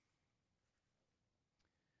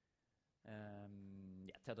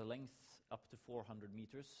 Tether length up to 400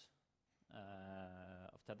 meters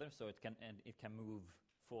of tether. So it can move,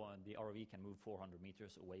 the ROV can move 400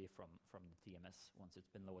 meters away from the TMS once it's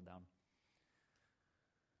been lowered down.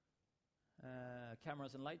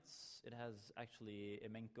 Cameras and lights. It has actually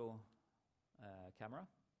Emenco camera.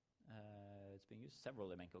 It's being used, several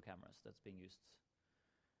Emenco cameras that's being used.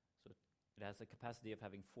 So it has a capacity of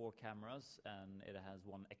having 4 cameras, and it has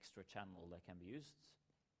 1 extra channel that can be used.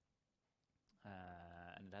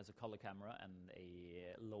 And it has a color camera and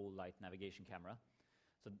a low light navigation camera.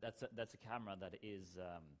 So that's a camera that is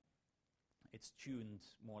it's tuned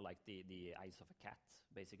more like the eyes of a cat,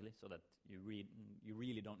 basically, so that you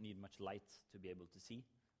really don't need much light to be able to see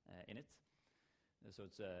in it. So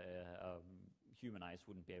it's human eyes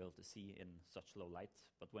wouldn't be able to see in such low light,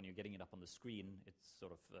 but when you're getting it up on the screen, it's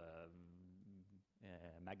sort of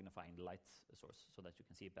magnifying the light source so that you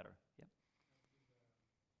can see it better. Yeah.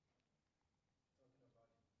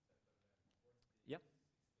 Yeah.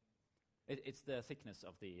 It's the thickness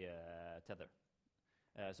of the tether.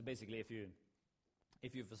 So basically, if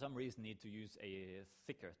you for some reason need to use a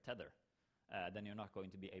thicker tether, then you're not going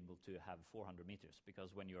to be able to have 400 meters,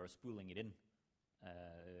 because when you are spooling it in,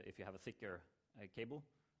 if you have a thicker cable,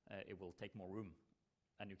 it will take more room,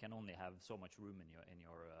 and you can only have so much room in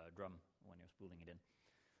your drum when you're spooling it in.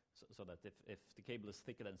 So that if the cable is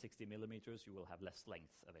thicker than 60 millimeters, you will have less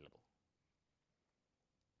length available.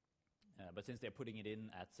 But since they're putting it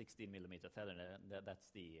in at 16 millimeter tether,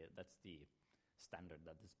 that's the standard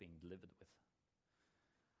that is being delivered with.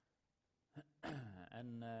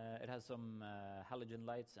 And it has some halogen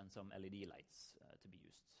lights and some LED lights to be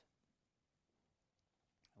used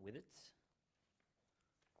with it.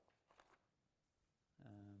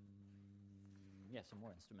 Some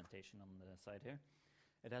more instrumentation on the side here.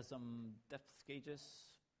 It has some depth gauges,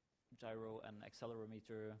 gyro and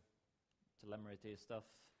accelerometer, telemetry stuff.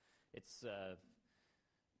 It's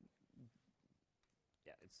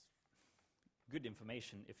good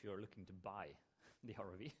information if you're looking to buy the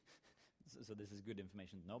ROV. So this is good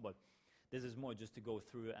information to know, but this is more just to go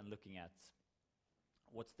through and looking at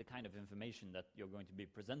what's the kind of information that you're going to be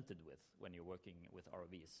presented with when you're working with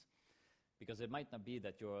ROVs. Because it might not be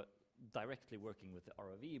that you're directly working with the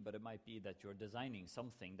ROV, but it might be that you're designing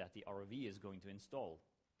something that the ROV is going to install.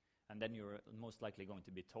 And then you're most likely going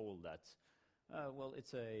to be told that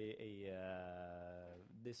it's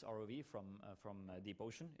this ROV from deep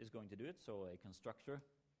ocean is going to do it. So a constructor,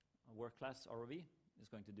 a work-class ROV is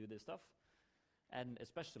going to do this stuff. And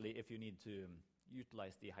especially if you need to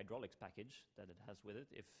utilize the hydraulics package that it has with it,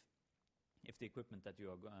 if the equipment that you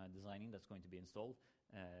are designing that's going to be installed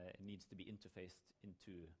needs to be interfaced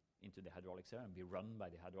into the hydraulics there and be run by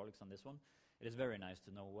the hydraulics on this one, it is very nice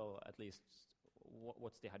to know, well, at least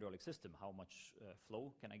what's the hydraulic system? How much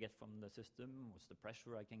flow can I get from the system? What's the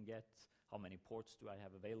pressure I can get? How many ports do I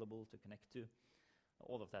have available to connect to?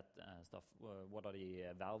 All of that stuff. What are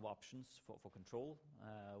the valve options for control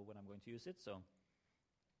when I'm going to use it? So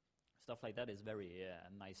stuff like that is very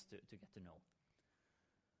nice to get to know.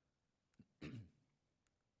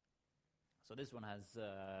 So this one has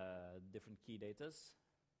different key datas.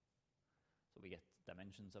 So we get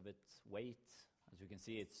dimensions of it, weight. As you can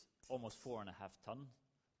see, it's almost 4.5 tons,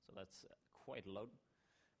 so that's quite a load.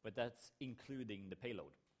 But that's including the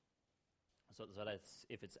payload. So that's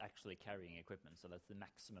if it's actually carrying equipment. So that's the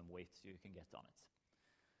maximum weight you can get on it.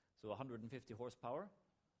 So 150 horsepower.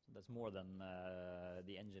 So that's more than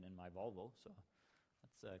the engine in my Volvo. So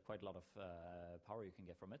that's quite a lot of power you can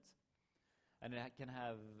get from it. And it can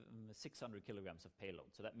have 600 kilograms of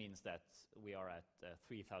payload. So that means that we are at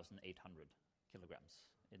 3,800 kilograms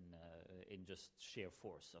in just sheer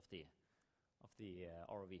force of the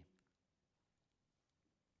ROV.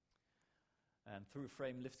 And through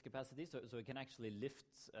frame lift capacity, so it can actually lift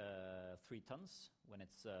 3 tons when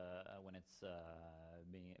it's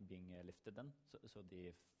being lifted. Then, so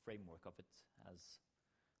the framework of it has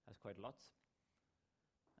quite a lot.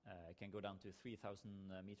 It can go down to 3,000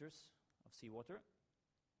 meters of seawater,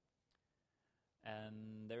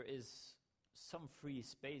 and there is some free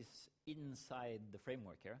space inside the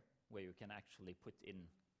framework here where you can actually put in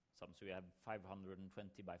some. So you have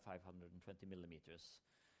 520 by 520 millimeters,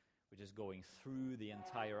 which is going through the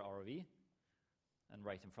entire ROV and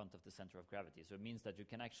right in front of the center of gravity. So it means that you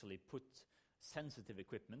can actually put sensitive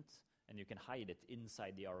equipment and you can hide it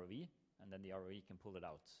inside the ROV, and then the ROV can pull it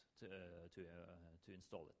out to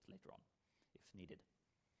install it later on if needed.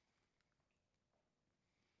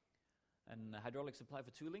 And hydraulic supply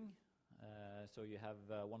for tooling. So you have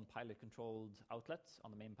one pilot-controlled outlet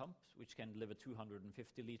on the main pump, which can deliver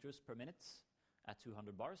 250 liters per minute at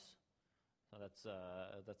 200 bars. So that's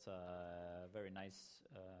a very nice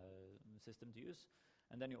system to use.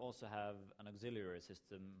 And then you also have an auxiliary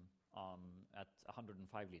system at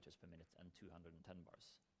 105 liters per minute and 210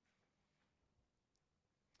 bars.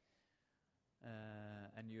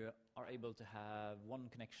 And you are able to have one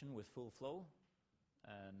connection with full flow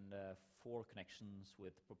and 4 connections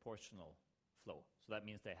with proportional flow. So that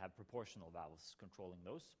means they have proportional valves controlling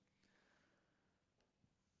those,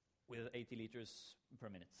 with 80 liters per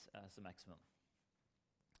minute as the maximum.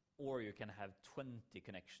 Or you can have 20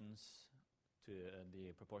 connections to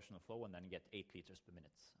the proportional flow and then get 8 liters per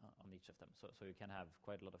minute on each of them. So you can have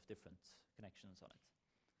quite a lot of different connections on it.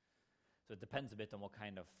 So it depends a bit on what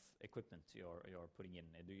kind of equipment you're putting in.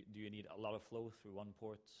 Do you need a lot of flow through one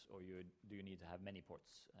port, or do you need to have many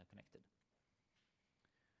ports connected?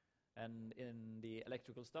 And in the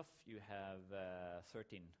electrical stuff, you have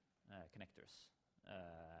 13 connectors.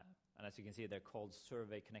 And as you can see, they're called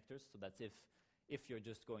survey connectors. So that's if you're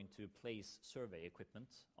just going to place survey equipment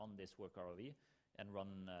on this work ROV and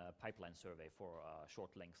run pipeline survey for a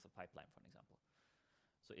short length of pipeline, for example.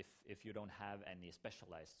 So if you don't have any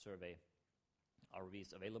specialized survey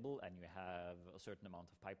ROVs available and you have a certain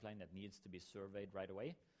amount of pipeline that needs to be surveyed right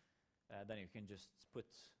away, then you can just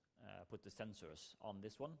put the sensors on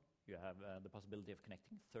this one. You have the possibility of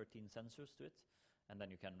connecting 13 sensors to it, and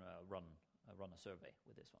then you can run a survey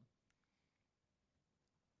with this one.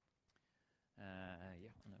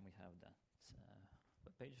 And then we have that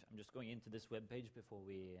web page. I'm just going into this web page before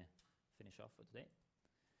we finish off for today,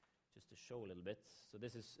 just to show a little bit. So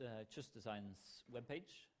this is Just Design's web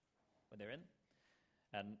page when they're in,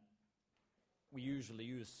 and we usually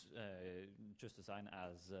use Just Design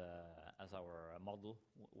as our model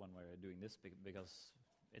when we're doing this, because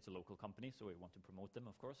it's a local company, so we want to promote them,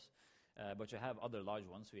 of course. But you have other large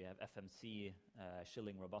ones. We have FMC,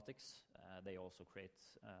 Schilling Robotics. They also create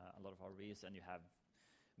a lot of ROVs, and you have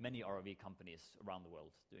many ROV companies around the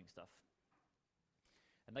world doing stuff.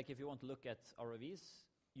 And like if you want to look at ROVs,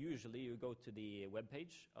 usually you go to the web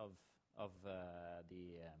page of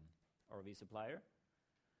the ROV supplier,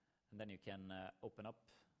 and then you can open up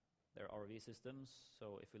their ROV systems.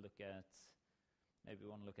 So if we look at, maybe we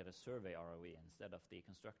want to look at a survey ROV instead of the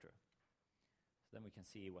constructor. So then we can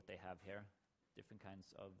see what they have here, different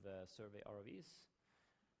kinds of survey ROVs.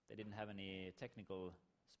 They didn't have any technical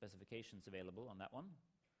specifications available on that one,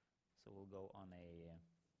 so we'll go on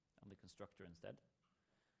the constructor instead.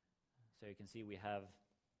 So you can see we have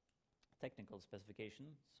technical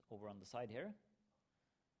specifications over on the side here.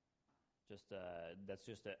 That's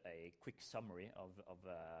just a quick summary of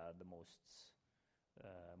the most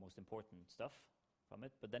important stuff from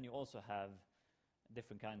it. But then you also have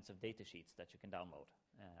different kinds of data sheets that you can download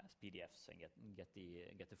as PDFs and get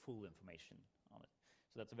the full information on it.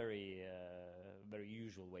 So that's a very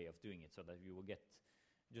usual way of doing it, so that you will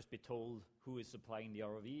just be told who is supplying the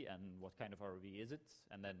ROV and what kind of ROV is it,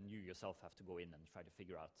 and then you yourself have to go in and try to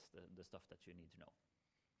figure out the stuff that you need to know.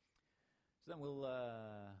 So then we'll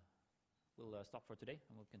stop for today,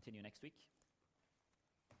 and we'll continue next week.